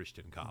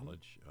non-Christian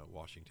college,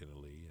 Washington and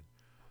Lee, and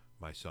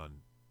my son,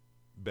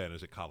 Ben,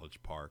 is at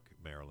College Park,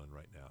 Maryland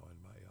right now, and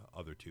my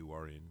other two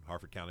are in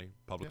Harford County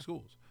public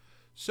schools.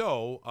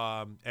 So,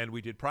 and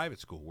we did private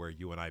school where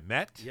you and I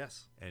met.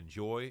 Yes. And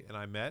Joy and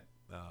I met.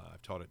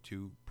 I've taught at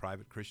 2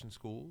 private Christian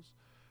schools.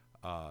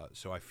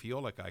 So I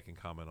feel like I can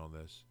comment on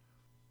this.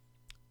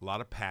 A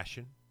lot of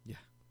passion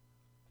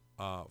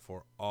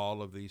for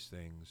all of these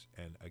things.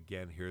 And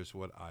again, here's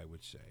what I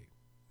would say.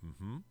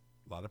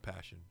 A lot of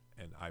passion,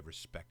 and I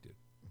respect it.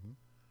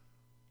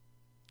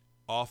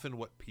 Often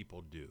what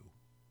people do,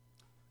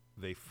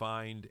 they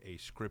find a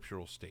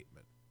scriptural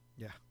statement.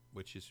 Yeah.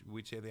 Which is,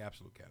 we'd say, the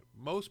absolute cat.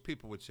 Most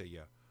people would say,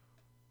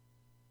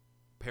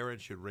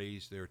 parents should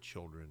raise their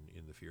children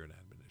in the fear and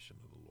admonition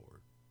of the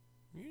Lord.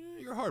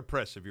 You're hard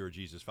pressed if you're a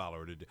Jesus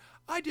follower to do.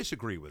 I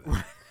disagree with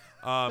it.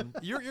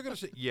 You're going to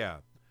say,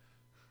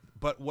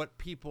 but what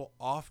people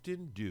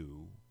often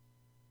do,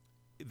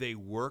 they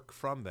work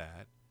from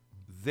that.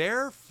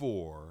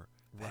 Therefore,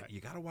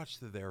 you got to watch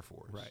the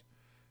therefores. Right.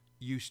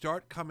 You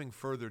start coming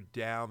further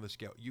down the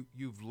scale.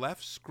 You've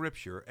left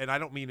Scripture, and I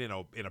don't mean in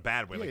a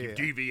bad way, you've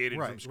deviated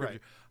from Scripture.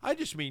 Right. I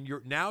just mean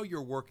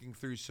you're working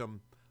through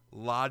some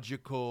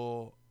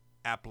logical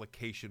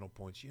applicational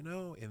points.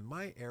 In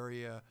my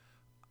area,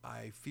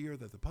 I fear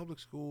that the public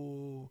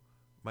school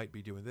might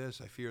be doing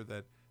this. I fear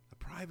that the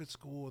private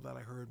school that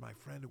I heard my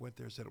friend who went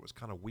there said it was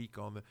kind of weak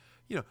on the.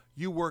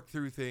 You work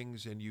through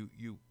things, and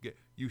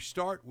you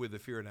start with the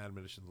fear and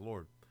admonition of the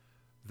Lord.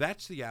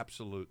 That's the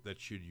absolute that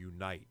should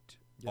unite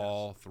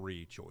all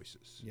three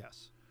choices.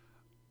 Yes.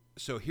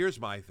 So here's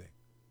my thing.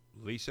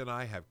 Lisa and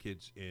I have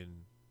kids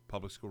in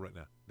public school right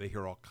now. They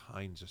hear all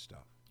kinds of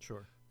stuff.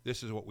 Sure.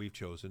 This is what we've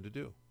chosen to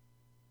do.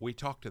 We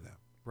talk to them.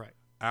 Right.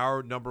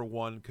 Our number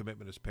one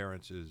commitment as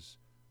parents is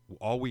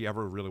all we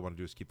ever really want to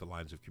do is keep the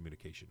lines of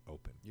communication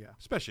open. Yeah.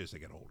 Especially as they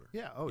get older.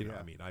 Yeah. Oh, you yeah. know,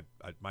 I mean,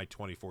 my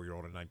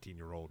 24-year-old and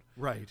 19-year-old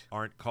Right.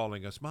 aren't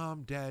calling us,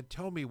 Mom, Dad,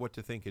 tell me what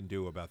to think and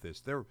do about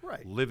this. They're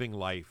Right. living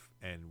life,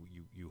 and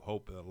you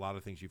hope that a lot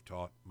of things you've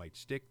taught might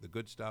stick. The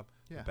good stuff,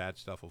 Yeah. the bad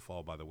stuff will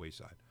fall by the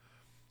wayside.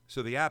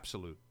 So the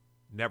absolute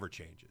never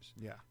changes.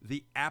 Yeah.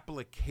 The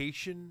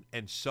application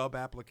and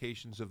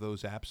sub-applications of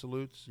those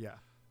absolutes, Yeah.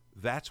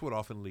 that's what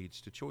often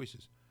leads to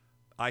choices.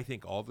 I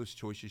think all those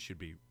choices should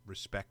be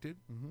respected.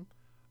 Mm-hmm.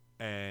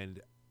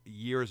 And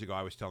years ago,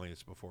 I was telling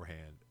this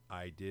beforehand,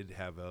 I did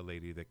have a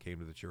lady that came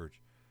to the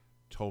church,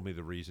 told me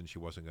the reason she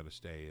wasn't going to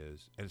stay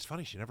is, and it's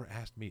funny, she never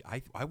asked me.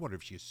 I wonder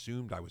if she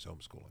assumed I was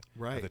homeschooling.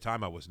 Right. At the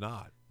time, I was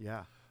not.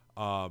 Yeah.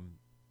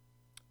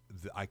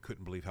 I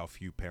couldn't believe how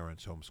few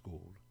parents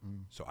homeschooled,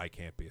 Mm. so I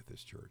can't be at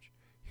this church.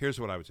 Here's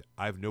what I would say.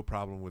 I have no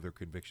problem with her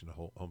conviction to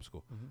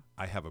homeschool. Mm-hmm.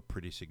 I have a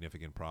pretty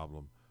significant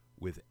problem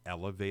with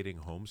elevating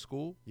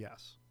homeschool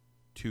Yes.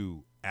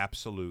 to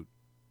absolute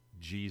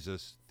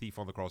Jesus, thief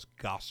on the cross,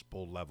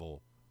 gospel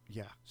level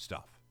Yeah.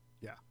 stuff.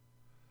 Yeah.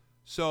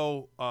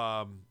 So,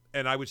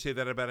 and I would say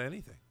that about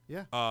anything.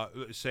 Yeah.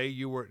 Say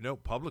you were, no,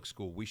 public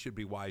school, we should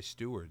be wise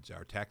stewards.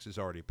 Our taxes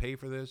already pay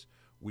for this.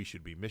 We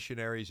should be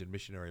missionaries and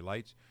missionary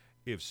lights.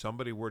 If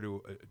somebody were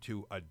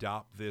to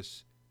adopt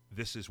this,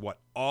 this is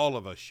what all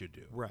of us should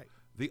do. Right.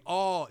 The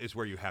all is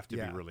where you have to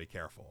Yeah. be really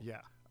careful.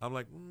 Yeah. I'm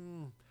like,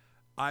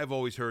 I've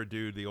always heard,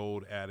 dude, the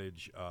old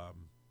adage,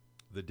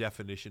 the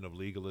definition of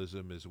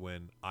legalism is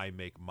when I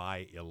make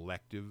my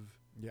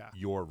elective Yeah.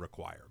 your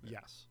requirement.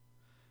 Yes.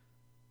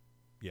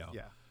 Yeah.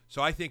 Yeah.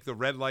 So I think the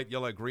red light,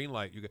 yellow light, green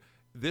light,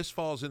 this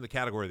falls in the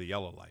category of the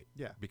yellow light.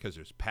 Yeah. Because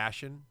there's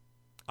passion.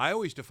 I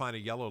always define a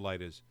yellow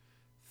light as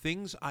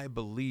things I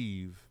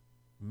believe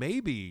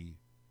maybe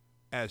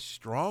as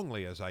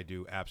strongly as I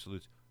do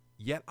absolutes,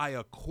 yet I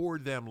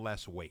accord them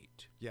less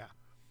weight. Yeah.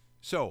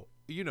 So,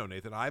 you know,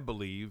 Nathan, I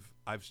believe,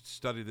 I've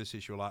studied this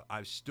issue a lot,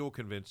 I'm still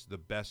convinced the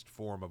best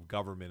form of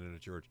government in a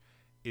church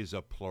is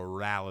a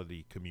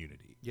plurality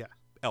community. Yeah.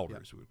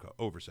 Elders, we would call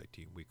oversight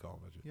team, we call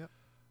them. Yep.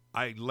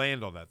 I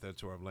land on that.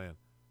 That's where I land.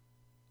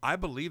 I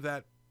believe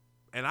that,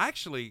 and I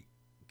actually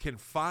can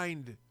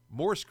find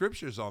more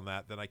scriptures on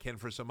that than I can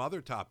for some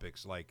other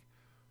topics like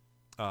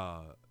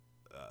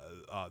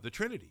the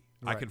Trinity.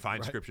 I Right, can find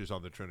right. scriptures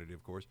on the Trinity,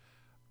 of course,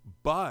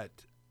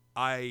 but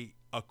I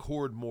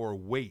accord more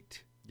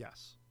weight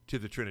Yes. to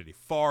the Trinity,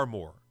 far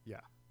more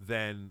Yeah.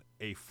 than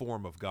a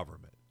form of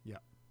government. Yeah.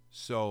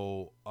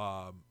 So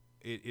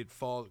it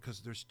falls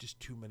because there's just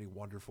too many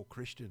wonderful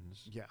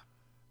Christians Yeah.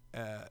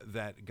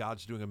 that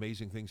God's doing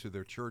amazing things through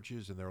their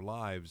churches and their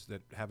lives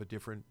that have a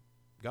different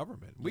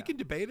government. We Yeah. can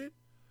debate it.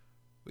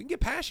 We can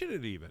get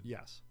passionate even.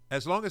 Yes.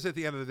 As long as at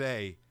the end of the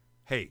day,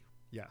 hey,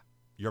 Yeah.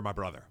 you're my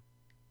brother.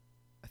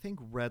 I think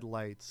red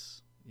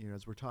lights,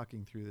 as we're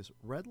talking through this,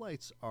 red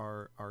lights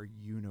are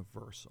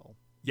universal.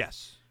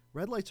 Yes.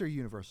 Red lights are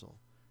universal.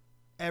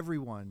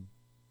 Everyone,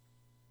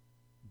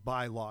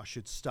 by law,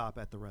 should stop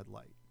at the red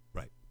light.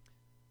 Right.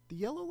 The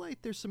yellow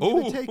light, there's some give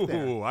and take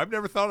there. Oh, I've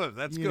never thought of it.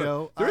 That's You good.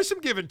 know, There is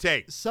some give and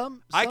take.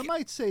 Some I can-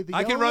 might say the I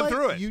yellow can run light,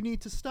 through it. you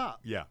need to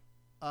stop. Yeah.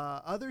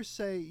 Others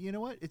say, you know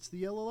what, it's the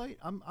yellow light.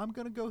 I'm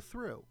going to go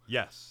through.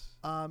 Yes.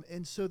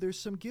 And so there's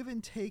some give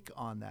and take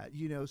on that.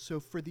 So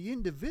for the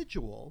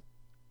individual,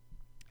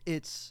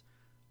 it's,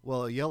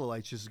 well, a yellow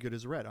light's just as good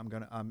as a red.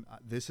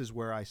 This is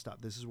where I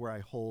stop. This is where I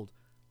hold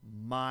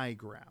my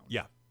ground.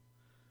 Yeah.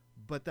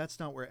 But that's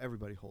not where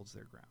everybody holds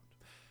their ground.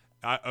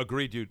 I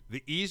agree, dude.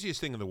 The easiest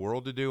thing in the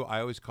world to do, I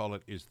always call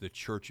it, is the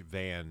church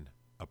van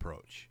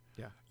approach.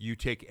 Yeah. You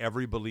take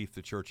every belief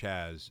the church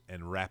has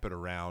and wrap it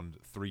around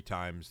 3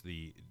 times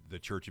the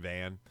church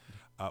van.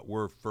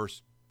 We're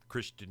First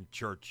Christian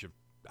Church of,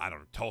 I don't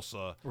know,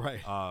 Tulsa.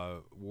 Right.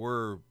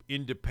 We're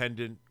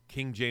independent,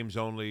 King James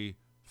only,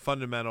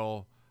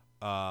 fundamental,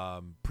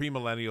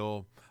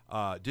 premillennial,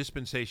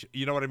 dispensation.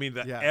 You know what I mean?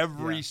 That Yeah,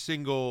 every yeah.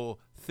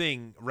 single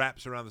thing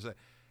wraps around the same.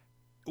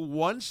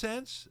 One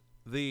sense,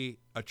 the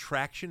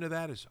attraction to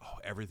that is,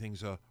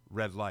 everything's a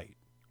red light.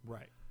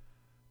 Right.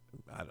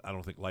 I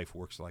don't think life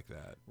works like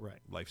that. Right.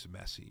 Life's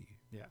messy.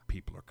 Yeah.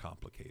 People are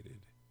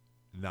complicated.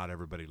 Not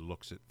everybody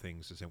looks at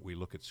things the same. We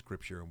look at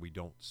Scripture and we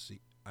don't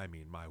see. I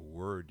mean, my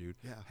word, dude.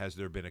 Yeah. Has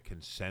there been a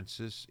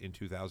consensus in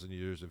 2,000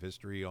 years of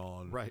history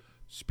on Right.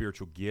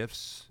 spiritual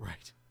gifts?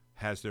 Right.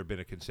 Has there been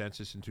a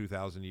consensus in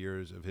 2,000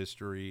 years of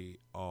history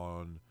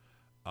on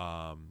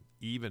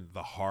even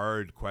the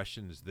hard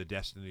questions, the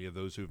destiny of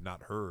those who have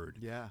not heard?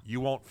 Yeah.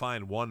 You won't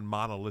find one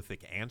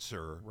monolithic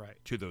answer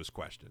Right. to those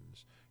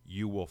questions.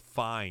 You will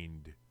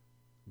find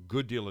a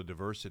good deal of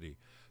diversity.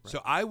 Right.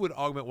 So I would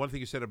augment one thing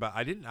you said about,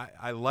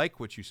 I like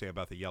what you say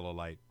about the yellow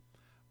light,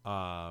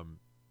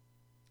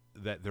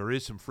 that there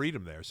is some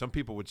freedom there. Some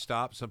people would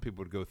stop, some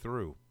people would go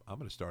through. I'm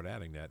going to start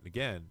adding that. And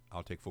again,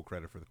 I'll take full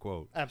credit for the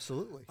quote.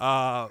 Absolutely.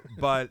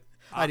 But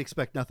I'd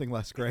expect nothing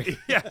less, Greg.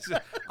 yes,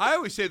 I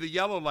always say the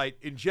yellow light,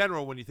 in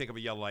general, when you think of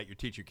a yellow light, you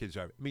teach your kids,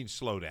 it means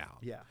slow down.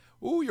 Yeah.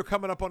 Ooh, you're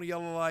coming up on a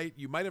yellow light.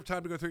 You might have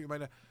time to go through. You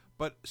might not.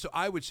 But so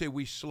I would say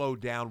we slow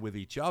down with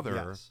each other.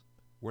 Yes.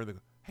 We're in the,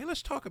 hey,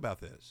 let's talk about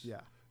this.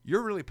 Yeah.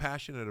 You're really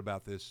passionate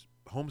about this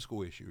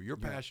homeschool issue. You're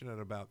Yeah. passionate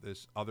about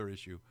this other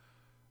issue.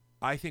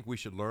 I think we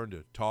should learn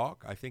to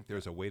talk. I think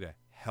there's a way to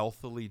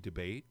healthily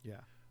debate.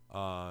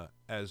 Yeah.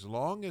 As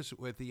long as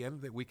at the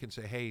end that we can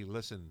say, hey,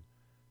 listen,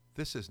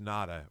 this is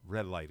not a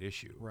red light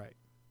issue. Right.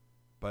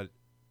 But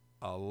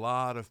a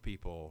lot of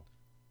people,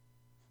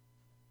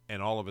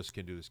 and all of us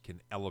can do this,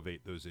 can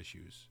elevate those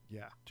issues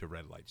Yeah. to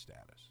red light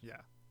status.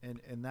 Yeah.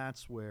 And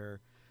that's where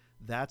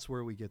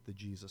we get the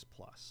Jesus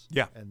plus.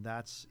 Yeah. And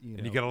that's, you know,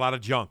 And you get a lot of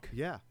junk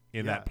yeah.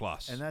 in yeah. that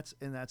plus. And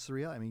that's the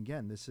reality. I mean,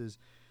 again, this is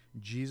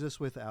Jesus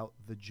without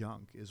the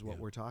junk is what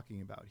Yeah. we're talking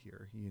about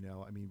here. You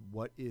know, I mean,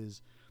 what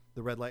is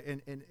the red light?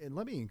 And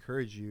let me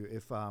encourage you,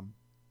 if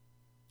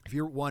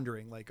you're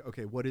wondering, like,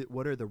 okay, what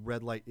are the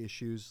red light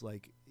issues?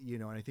 Like, you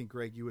know, and I think,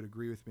 Greg, you would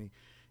agree with me.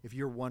 If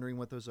you're wondering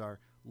what those are,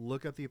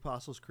 look up the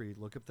Apostles' Creed,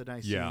 look up the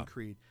Nicene Yeah.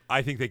 Creed.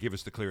 I think they give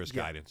us the clearest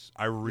Yeah. guidance.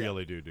 I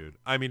really do, dude.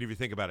 I mean, if you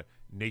think about it,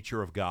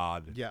 nature of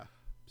God, Yeah.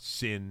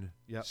 sin,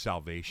 Yep.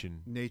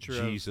 salvation, Nature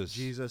Jesus. of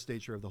Jesus,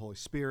 nature of the Holy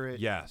Spirit.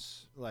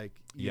 Yes.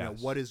 Like, you know,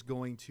 Yes. what is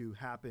going to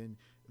happen,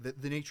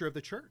 the nature of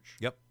the church.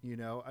 Yep. You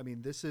know, I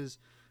mean, those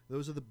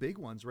are the big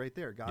ones right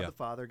there. God Yeah. the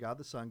Father, God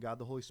the Son, God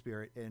the Holy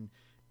Spirit, and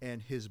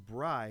his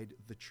bride,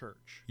 the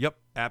church. Yep.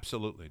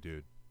 Absolutely,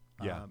 dude.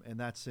 Yeah. And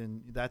that's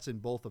in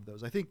both of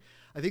those. I think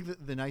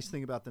that the nice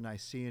thing about the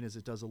Nicene is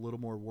it does a little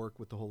more work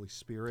with the Holy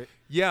Spirit.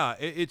 Yeah,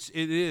 it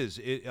is.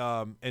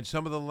 And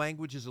some of the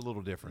language is a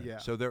little different. Yeah.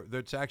 So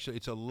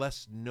it's a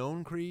less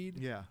known creed.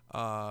 Yeah.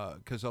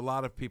 Because a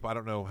lot of people, I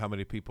don't know how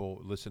many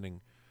people listening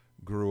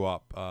grew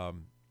up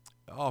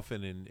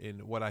often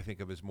in what I think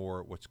of as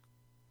more what's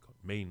called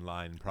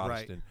mainline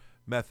Protestant,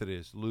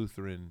 Methodist,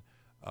 Lutheran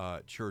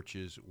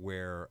churches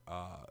where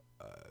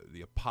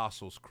the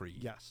Apostles'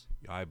 Creed. Yes.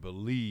 I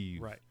believe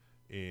Right.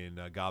 in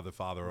God the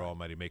Father, Right.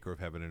 Almighty, maker of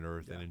heaven and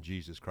earth, Yeah. and in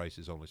Jesus Christ,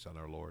 his only Son,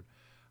 our Lord.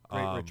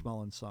 Great Rich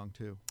Mullins song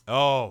too.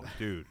 Oh,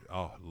 dude.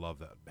 Oh, I love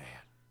that. Man,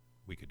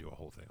 we could do a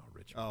whole thing on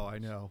Rich Oh, I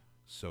Mullins. know.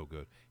 So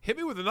good. Hit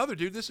me with another,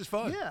 dude. This is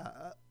fun.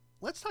 Yeah,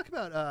 let's talk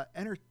about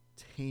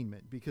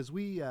entertainment, because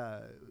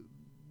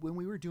when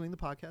we were doing the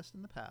podcast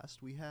in the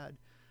past, we had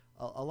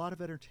a lot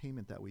of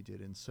entertainment that we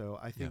did, and so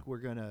I think we're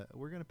gonna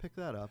pick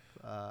that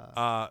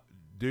up.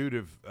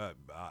 Dude,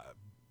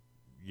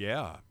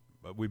 yeah,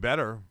 but we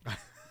better.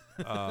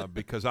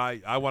 Because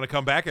I want to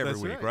come back every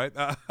That's week, right?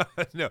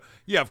 No,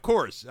 yeah, of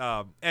course.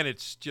 And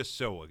it's just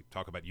so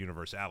talk about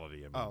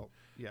universality. I mean, Oh,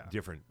 yeah.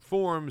 different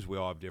forms. We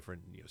all have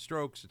different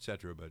strokes,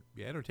 etc. But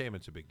yeah,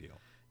 entertainment's a big deal.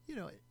 You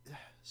know,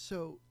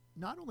 so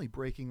not only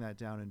breaking that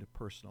down into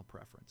personal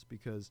preference,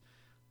 because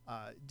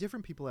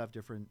different people have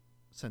different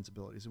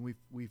sensibilities, and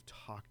we've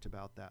talked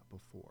about that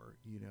before.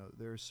 You know,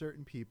 there are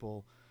certain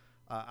people.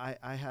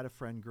 I had a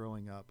friend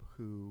growing up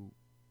who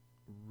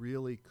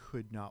really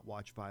could not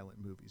watch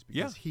violent movies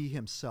because he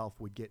himself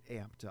would get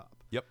amped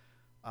up. Yep.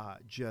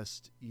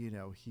 Just, you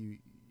know,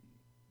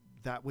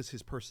 that was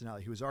his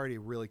personality. He was already a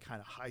really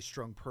kind of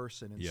high-strung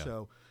person, and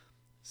so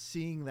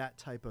seeing that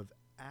type of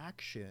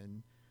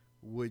action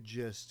would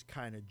just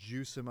kind of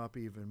juice him up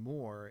even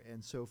more.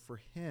 And so for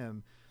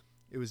him,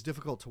 it was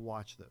difficult to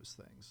watch those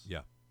things.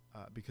 Yeah.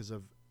 Because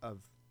of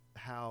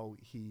how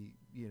he,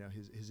 you know,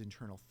 his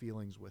internal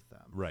feelings with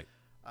them. Right.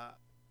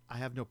 I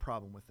have no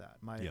problem with that.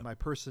 My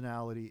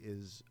personality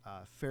is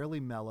fairly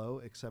mellow,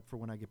 except for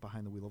when I get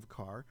behind the wheel of a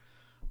car.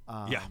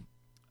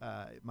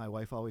 My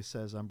wife always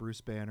says I'm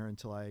Bruce Banner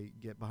until I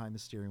get behind the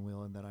steering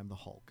wheel, and then I'm the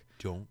Hulk.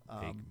 Don't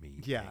make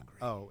me yeah. angry.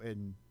 Oh,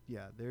 and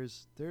yeah,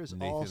 there's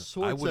Nathan, all I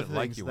sorts wouldn't of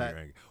like things you when that you're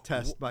angry.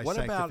 test my what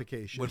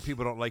sanctification. About when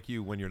people don't like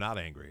you when you're not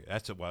angry?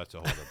 That's a whole other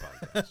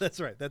podcast. That's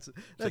right. That's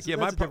like, yeah,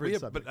 that's my a different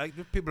subject.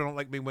 but people don't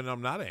like me when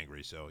I'm not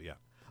angry. So yeah.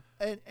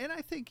 And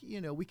I think,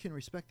 you know, we can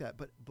respect that,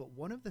 but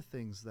one of the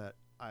things that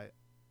I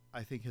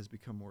think has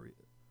become more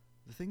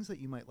the things that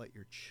you might let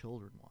your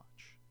children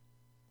watch.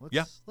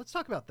 Let's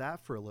talk about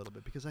that for a little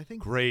bit, because I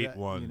think Great that,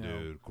 one, you know,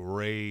 dude.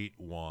 Great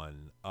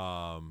one.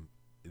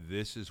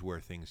 This is where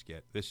things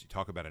get this.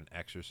 Talk about an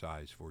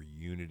exercise for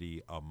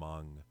unity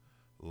among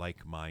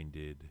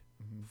like-minded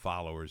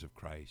followers of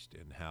Christ,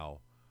 and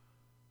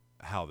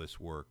how this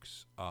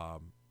works.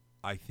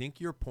 I think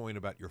your point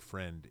about your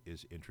friend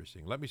is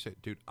interesting. Let me say,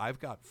 dude, I've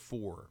got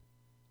 4.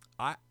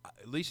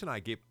 Lisa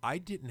and I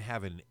didn't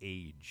have an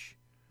age.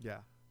 Yeah.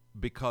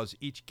 Because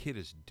each kid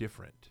is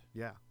different.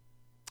 Yeah.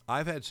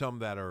 I've had some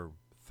that are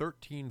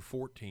 13,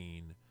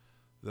 14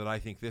 that I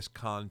think this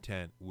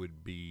content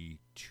would be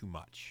too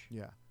much.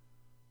 Yeah.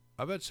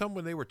 I've had some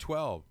when they were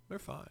 12. They're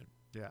fine.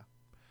 Yeah.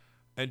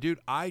 And, dude,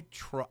 I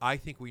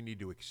think we need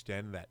to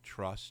extend that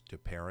trust to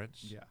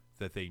parents. Yeah.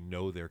 That they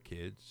know their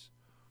kids.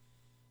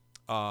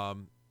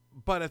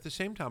 But at the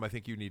same time, I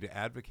think you need to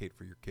advocate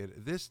for your kid.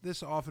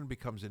 This often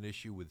becomes an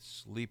issue with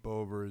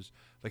sleepovers.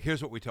 Like,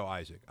 here's what we tell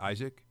Isaac.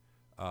 Isaac,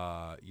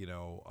 I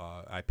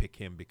pick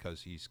him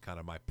because he's kind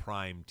of my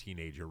prime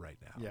teenager right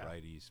now,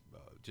 right? He's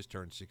just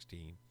turned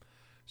 16.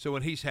 So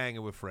when he's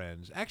hanging with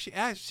friends, actually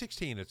at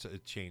 16,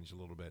 it changed a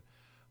little bit.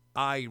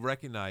 I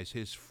recognize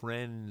his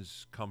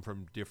friends come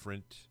from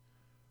different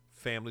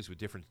families with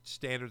different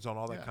standards on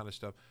all that Yeah. kind of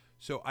stuff.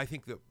 So I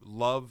think that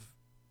love,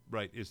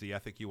 right, is the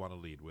ethic you want to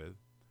lead with,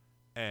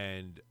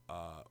 and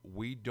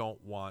we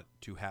don't want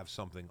to have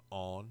something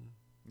on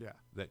Yeah.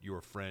 that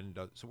your friend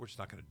does. So we're just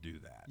not going to do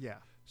that. Yeah.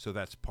 So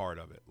that's part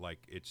of it. Like,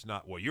 it's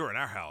not, well, you're in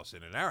our house,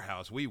 and in our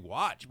house we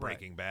watch Right.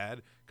 Breaking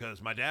Bad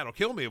because my dad will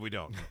kill me if we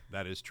don't.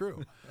 That is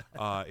true.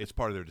 It's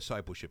part of their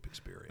discipleship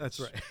experience. That's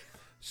right.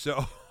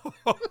 So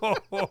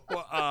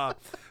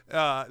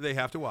they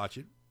have to watch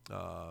it.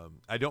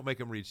 I don't make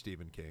them read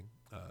Stephen King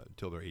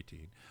until they're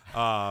 18.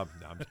 No,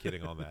 I'm just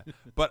kidding on that.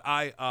 But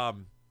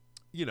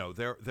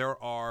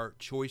there are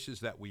choices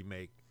that we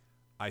make,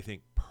 I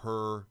think,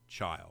 per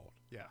child.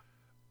 Yeah.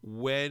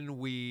 When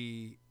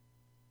we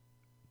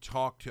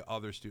talk to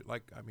other students,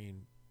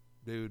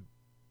 dude,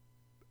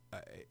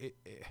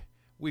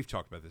 we've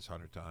talked about this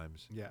 100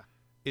 times. Yeah.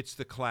 It's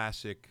the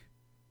classic,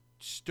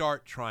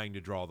 start trying to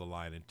draw the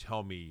line and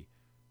tell me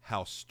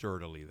how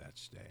sturdily that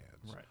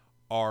stands. Right.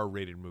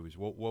 R-rated movies.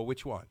 Well,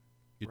 which one?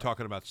 You're Right.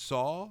 talking about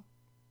Saw?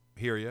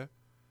 Hear ya.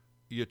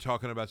 You're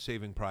talking about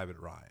Saving Private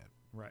Ryan.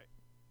 Right.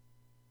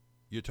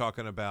 You're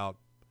talking about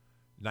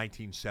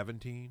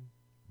 1917,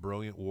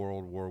 brilliant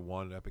World War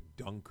I epic,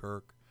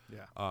 Dunkirk,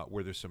 Yeah.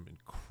 where there's some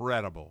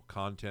incredible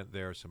content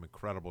there, some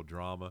incredible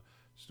drama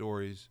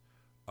stories.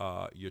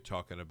 You're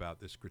talking about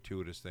this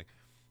gratuitous thing.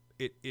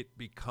 It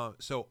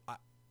becomes so.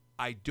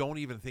 I don't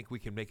even think we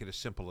can make it as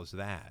simple as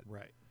that.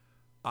 Right.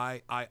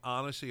 I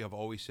honestly have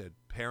always said,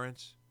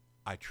 parents,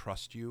 I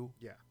trust you.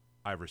 Yeah.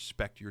 I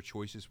respect your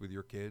choices with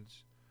your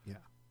kids. Yeah.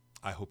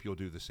 I hope you'll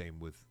do the same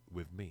with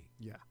me.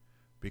 Yeah.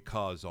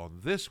 Because on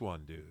this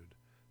one, dude,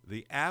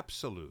 the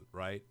absolute,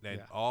 right? And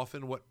Yeah.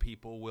 often what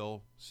people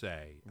will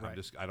say, Right.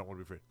 I don't want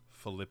to be afraid,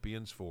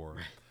 Philippians 4,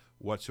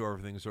 whatsoever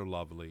things are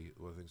lovely,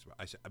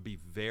 I say, I'd be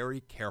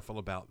very careful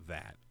about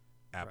that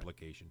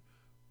application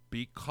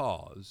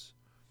because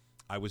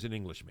I was an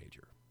English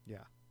major.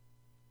 Yeah.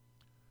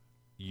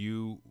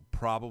 You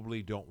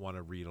probably don't want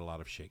to read a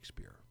lot of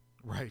Shakespeare.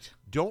 Right.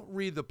 Don't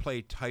read the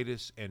play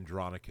Titus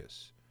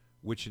Andronicus,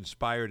 which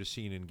inspired a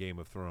scene in Game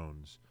of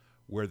Thrones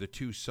where the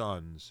two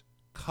sons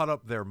cut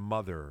up their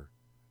mother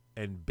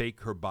and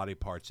bake her body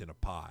parts in a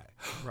pie.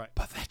 Right.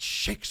 But that's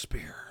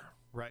Shakespeare.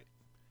 Right.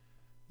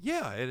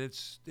 Yeah, and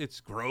it's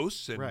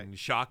gross and Right.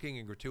 shocking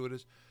and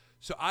gratuitous.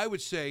 So I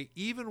would say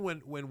even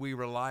when we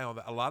rely on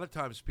that, a lot of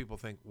times people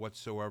think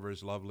whatsoever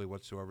is lovely,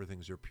 whatsoever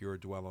things are pure,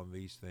 dwell on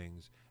these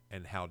things,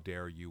 and how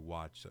dare you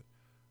watch it.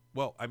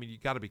 Well, I mean, you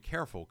got to be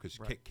careful because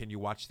Right. can you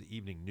watch the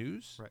evening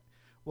news? Right.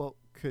 Well,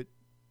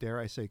 dare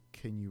I say,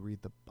 can you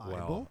read the Bible?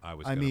 Well, I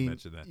was going to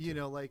mention that You too.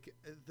 know, like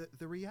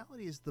the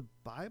reality is the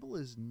Bible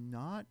is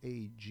not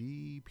a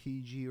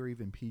PG, or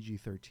even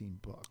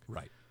PG-13 book.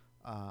 Right.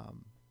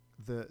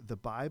 The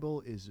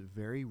Bible is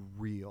very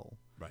real.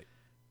 Right.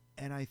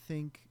 And I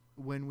think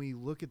when we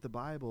look at the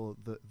Bible,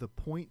 the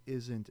point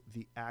isn't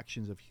the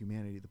actions of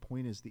humanity. The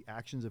point is the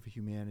actions of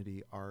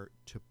humanity are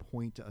to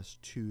point us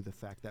to the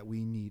fact that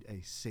we need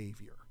a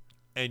Savior.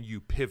 And you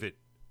pivot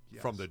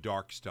from Yes. the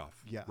dark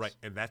stuff. Yes. Right.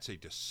 And that's a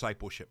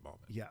discipleship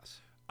moment.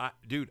 Yes.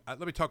 Dude, let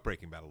me talk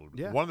Breaking Bad a little bit.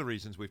 Yeah. One of the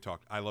reasons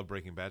I love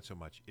Breaking Bad so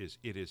much is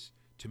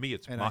to me,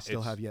 it's And I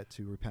still have yet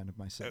to repent of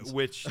my sins.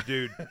 which,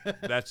 dude,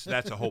 that's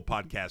a whole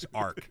podcast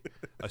arc,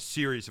 a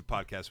series of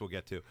podcasts we'll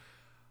get to.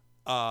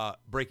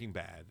 Breaking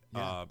Bad,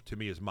 Yeah. to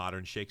me, is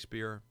modern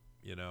Shakespeare.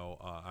 You know,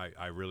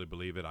 I really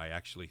believe it. I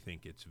actually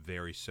think it's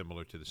very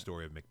similar to the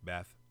story of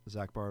Macbeth.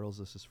 Zach Bartles,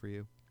 this is for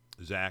you.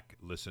 Zach,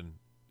 listen,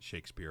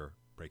 Shakespeare,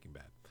 Breaking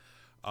Bad.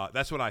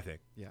 That's what I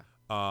think. Yeah.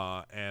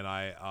 And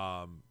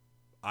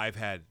I've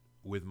had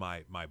with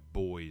my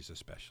boys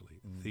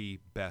especially the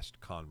best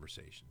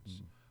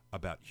conversations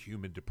about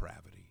human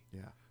depravity.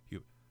 Yeah.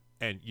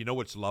 And you know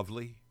what's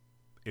lovely,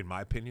 in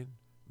my opinion?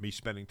 Me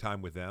spending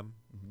time with them,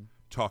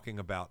 talking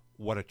about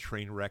what a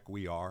train wreck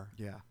we are.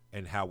 Yeah.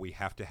 And how we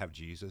have to have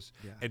Jesus,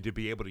 Yeah. and to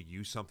be able to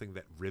use something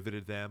that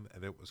riveted them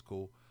and that was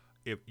cool.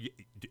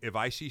 If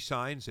I see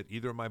signs that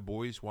either of my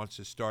boys wants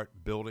to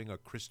start building a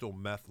crystal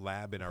meth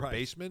lab in our Right.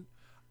 basement,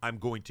 I'm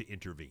going to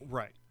intervene.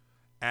 Right.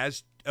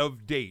 As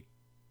of date,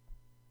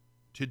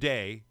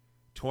 today,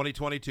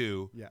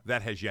 2022, Yeah.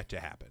 that has yet to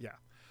happen. Yeah.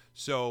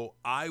 So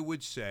I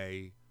would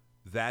say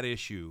that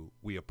issue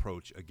we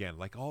approach, again,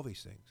 like all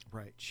these things.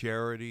 Right.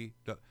 Charity.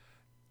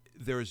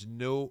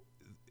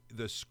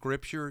 The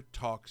scripture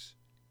talks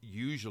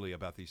usually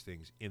about these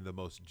things in the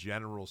most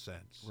general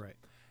sense. Right.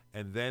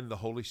 And then the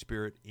Holy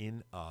Spirit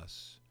in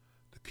us,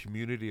 the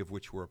community of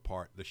which we're a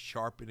part, the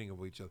sharpening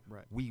of each other,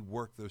 Right. we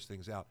work those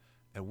things out.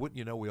 And wouldn't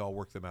you know, we all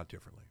work them out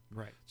differently.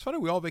 Right. It's funny,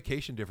 we all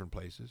vacation different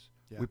places.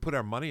 Yeah. We put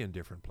our money in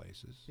different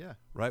places. Yeah.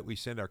 Right? We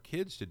send our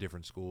kids to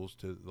different schools,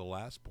 to the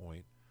last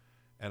point.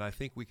 And I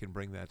think we can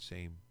bring that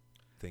same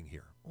thing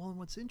here. Well, and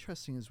what's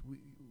interesting is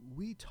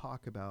we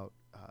talk about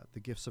the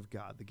gifts of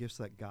God, the gifts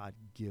that God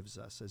gives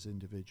us as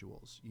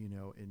individuals, you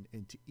know,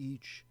 and to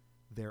each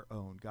their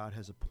own. God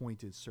has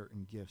appointed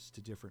certain gifts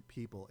to different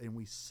people, and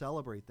we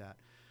celebrate that.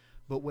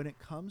 But when it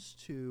comes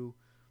to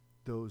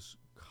those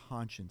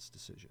conscience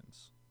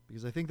decisions,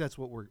 because I think that's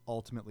what we're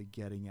ultimately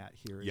getting at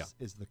here Yeah.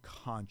 is the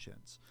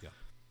conscience. Yeah.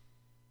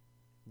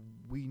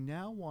 We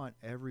now want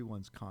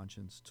everyone's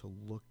conscience to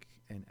look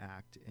and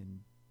act and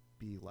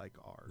be like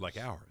ours. Like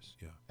ours,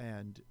 yeah.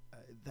 And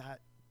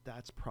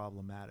that's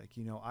problematic.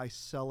 You know, I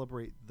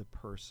celebrate the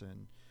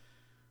person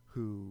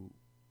who,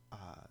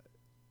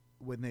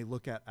 when they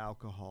look at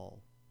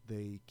alcohol,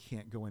 they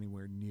can't go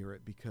anywhere near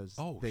it because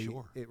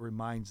it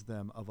reminds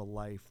them of a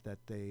life that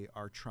they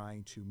are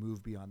trying to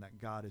move beyond, that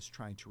God is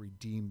trying to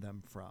redeem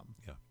them from.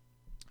 Yeah.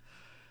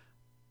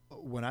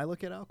 When I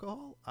look at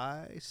alcohol,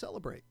 I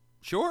celebrate.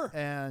 Sure.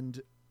 And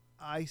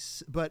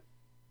but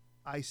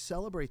I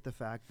celebrate the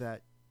fact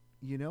that,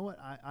 you know what,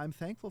 I'm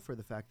thankful for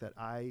the fact that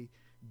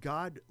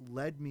God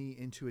led me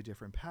into a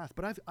different path.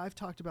 But I've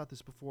talked about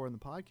this before in the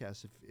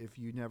podcast. If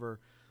you never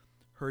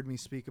heard me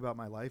speak about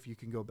my life, you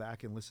can go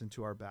back and listen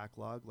to our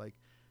backlog. Like,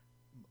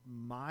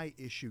 my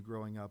issue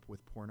growing up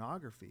with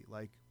pornography,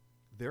 like,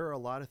 there are a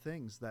lot of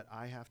things that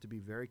I have to be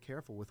very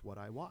careful with what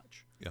I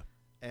watch. Yeah.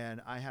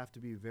 And I have to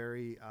be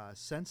very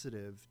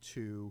sensitive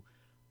to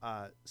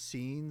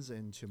scenes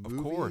and to movies.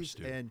 Of course,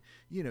 dude. And,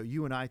 you know,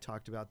 you and I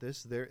talked about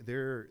this.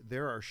 There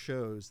are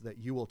shows that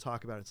you will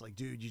talk about. It's like,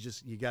 dude,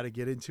 you got to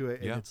get into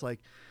it. And Yeah. it's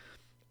like,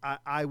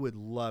 I would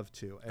love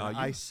to. And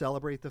I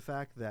celebrate the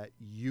fact that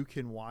you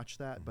can watch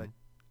that, but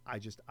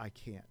I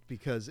can't,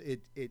 because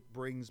it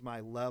brings my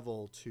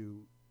level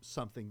to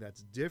something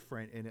that's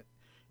different, and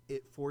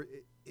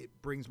it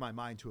brings my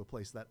mind to a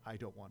place that I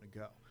don't want to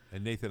go.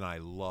 And Nathan, I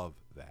love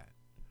that,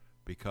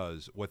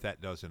 because what that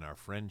does in our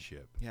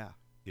friendship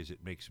is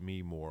it makes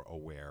me more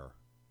aware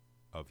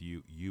of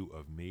you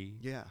of me.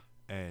 Yeah.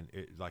 And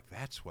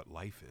that's what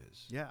life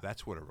is. Yeah.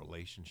 That's what a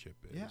relationship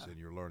is. Yeah. And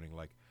you're learning,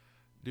 like,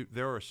 dude,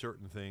 there are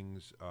certain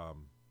things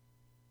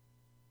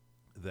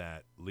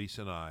that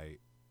Lisa and I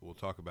will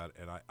talk about,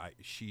 and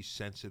she's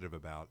sensitive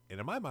about. And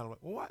in my mind, I'm like,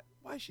 well,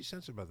 why is she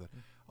sensitive about that?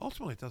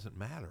 Ultimately, it doesn't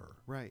matter.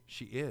 Right.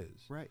 She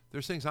is. Right.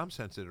 There's things I'm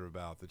sensitive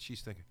about that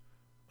she's thinking,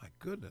 my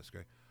goodness,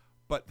 great.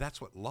 But that's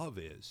what love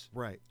is.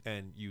 Right.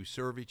 And you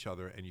serve each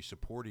other, and you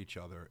support each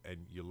other,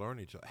 and you learn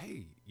each other.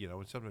 Hey, you know,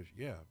 and sometimes,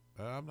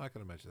 I'm not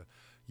going to mention that.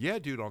 Yeah,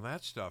 dude, on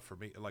that stuff for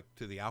me, like,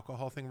 to the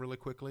alcohol thing really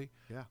quickly.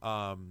 Yeah.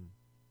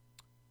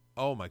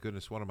 Oh my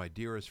goodness, one of my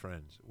dearest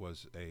friends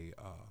was an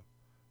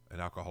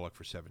alcoholic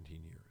for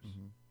 17 years.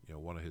 Mm-hmm. You know,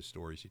 one of his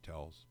stories he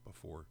tells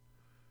before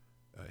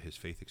his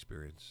faith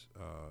experience,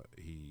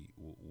 he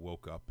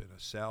woke up in a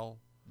cell.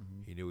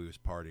 Mm-hmm. He knew he was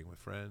partying with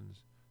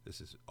friends.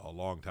 This is a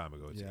long time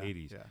ago. It's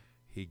 80s. Yeah.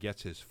 He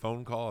gets his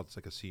phone call. It's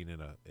like a scene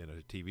in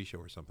a TV show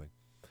or something.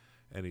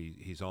 And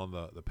he's on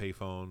the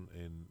payphone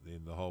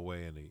in the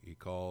hallway, and he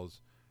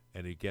calls,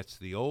 and he gets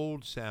the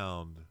old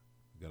sound.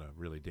 I'm going to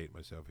really date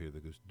myself here.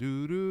 That goes,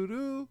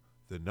 doo-doo-doo,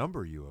 the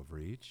number you have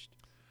reached,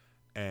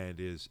 and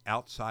is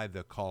outside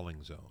the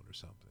calling zone or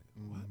something.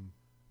 Mm-hmm. What?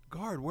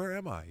 Guard, where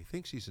am I? He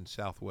thinks he's in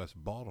Southwest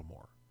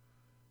Baltimore.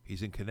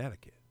 He's in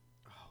Connecticut.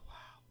 Oh, wow.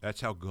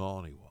 That's how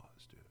gone he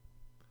was, dude.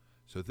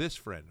 So this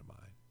friend of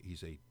mine,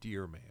 he's a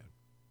dear man.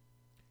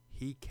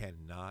 He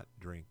cannot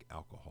drink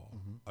alcohol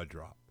a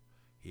drop.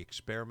 He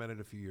experimented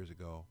a few years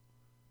ago.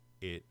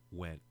 It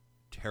went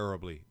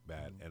terribly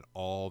bad, and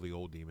all the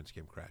old demons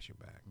came crashing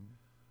back.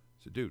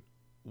 So, dude,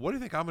 what do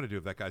you think I'm going to do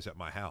if that guy's at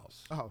my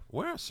house? Oh.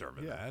 We're not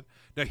serving that.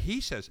 Now,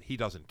 he says he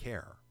doesn't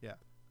care. Yeah.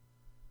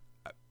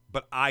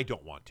 But I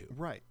don't want to.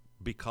 Right.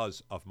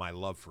 Because of my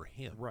love for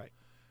him. Right.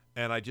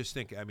 And I just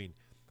think, I mean,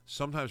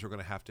 sometimes we're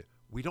going to have to,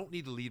 we don't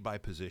need to lead by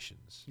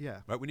positions.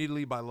 Yeah. Right? We need to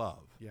lead by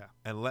love. Yeah.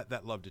 And let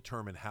that love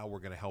determine how we're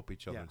going to help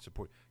each other Yeah. and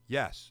support.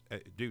 Yes,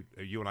 dude,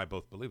 you and I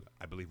both believe it.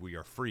 I believe we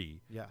are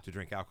free to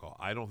drink alcohol.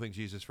 I don't think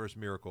Jesus' first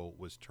miracle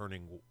was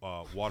turning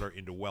water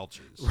into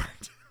Welch's.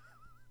 Right.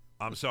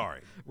 I'm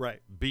sorry. Right.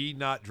 Be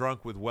not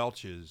drunk with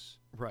Welch's.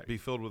 Right. Be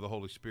filled with the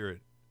Holy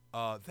Spirit.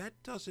 That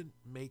doesn't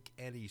make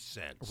any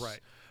sense. Right.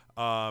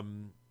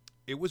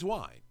 It was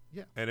wine.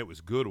 Yeah. And it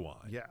was good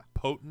wine. Yeah.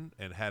 Potent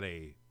and had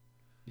a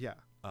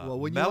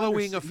when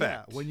mellowing you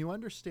effect. Yeah, when you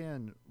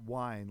understand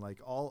wine, like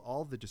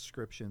all the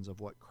descriptions of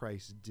what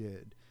Christ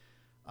did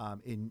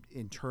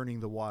in turning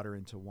the water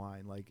into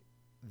wine, like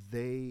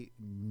they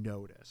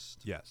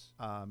noticed. Yes.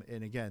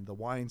 And again, the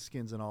wine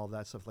skins and all of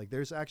that stuff, like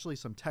there's actually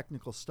some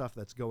technical stuff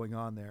that's going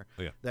on there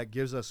Yeah. that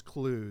gives us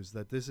clues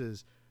that this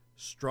is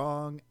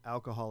strong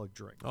alcoholic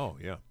drink. Oh,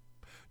 yeah.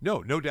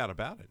 No doubt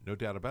about it. No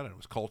doubt about it. It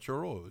was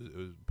cultural. It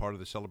was part of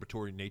the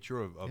celebratory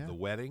nature of the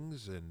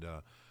weddings, and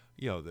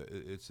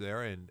it's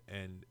there.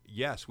 And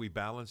yes, we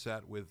balance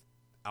that with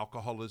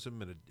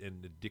alcoholism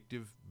and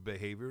addictive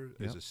behavior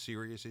is a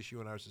serious issue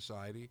in our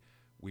society.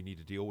 We need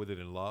to deal with it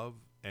in love,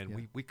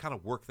 and we kind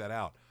of work that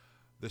out.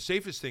 The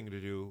safest thing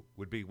to do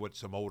would be what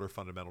some older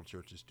fundamental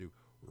churches do: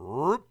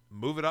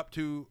 move it up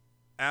to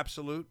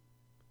absolute.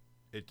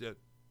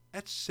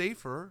 That's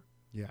safer.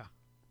 Yeah.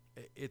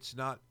 It's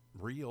not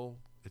real.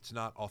 It's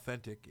not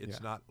authentic.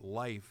 It's not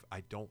life.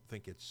 I don't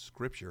think it's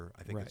scripture.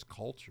 I think it's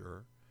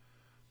culture.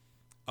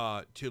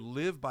 To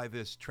live by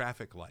this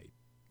traffic light,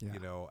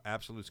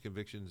 absolutes,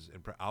 convictions,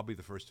 and I'll be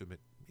the first to admit,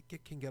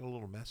 it can get a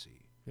little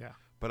messy. Yeah.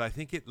 But I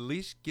think it at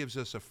least gives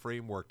us a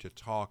framework to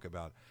talk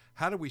about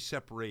how do we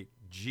separate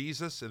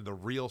Jesus and the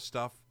real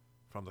stuff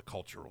from the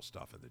cultural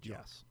stuff in the junk.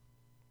 Yes.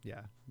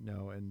 Yeah.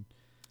 No, and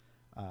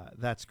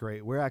that's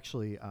great. We're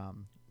actually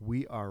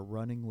we are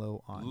running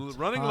low on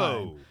Running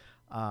time.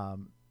 low.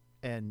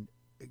 And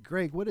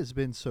Greg, what has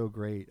been so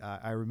great?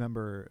 I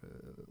remember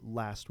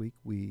last week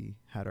we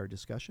had our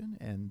discussion,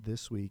 and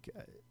this week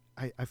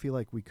I feel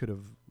like we could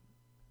have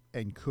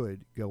and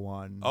could go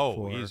on.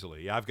 Oh,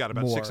 easily. I've got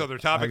about 6 other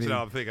topics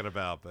now I'm thinking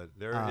about, but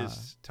there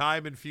is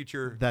time in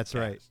future. That's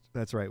right.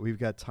 That's right. We've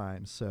got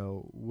time.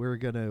 So we're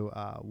going to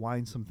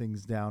wind some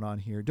things down on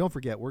here. Don't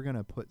forget, we're going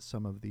to put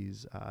some of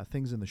these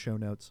things in the show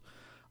notes.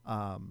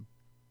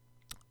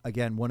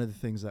 Again, one of the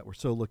things that we're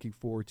so looking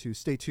forward to,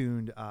 stay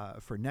tuned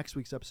for next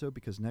week's episode,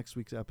 because next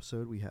week's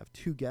episode we have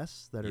 2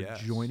 guests that are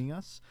joining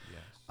us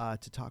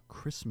to talk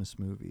Christmas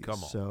movies.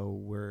 Come on. So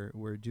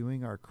we're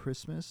doing our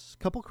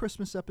couple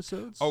Christmas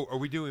episodes. Oh, are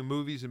we doing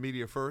movies and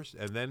media first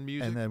and then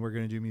music? And then we're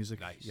going to do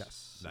music. Nice.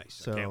 Yes. Nice.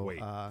 So, I can't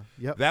wait.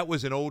 Yep. That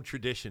was an old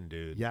tradition,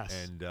 dude. Yes.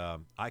 And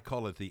I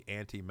call it the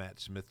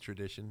anti-Matt Smith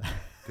tradition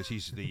because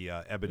he's the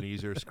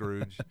Ebenezer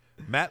Scrooge.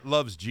 Matt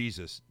loves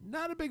Jesus.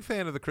 Not a big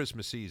fan of the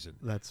Christmas season.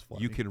 That's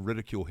funny. You can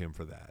ridicule him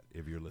for that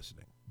if you're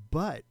listening.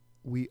 But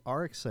we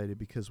are excited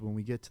because when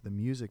we get to the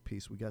music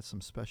piece, we got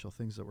some special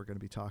things that we're going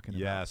to be talking about.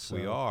 Yes,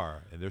 we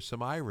are. And there's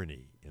some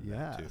irony in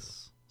that, too.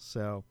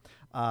 So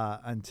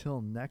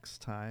until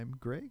next time,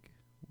 Greg,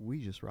 we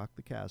just rocked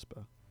the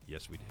Casbah.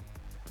 Yes, we did.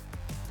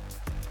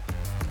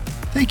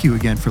 Thank you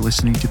again for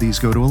listening to These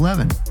Go to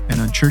 11, an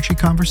unchurchy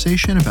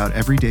conversation about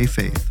everyday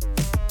faith.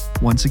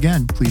 Once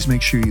again, please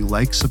make sure you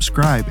like,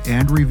 subscribe,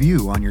 and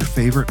review on your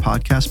favorite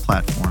podcast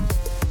platform.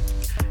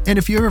 And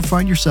if you ever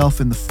find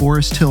yourself in the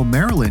Forest Hill,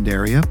 Maryland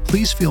area,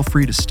 please feel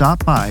free to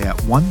stop by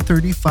at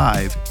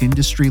 135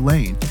 Industry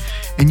Lane,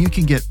 and you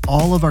can get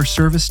all of our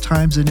service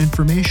times and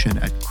information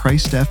at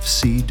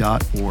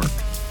christfc.org.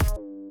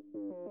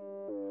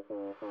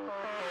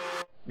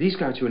 These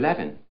go to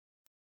 11.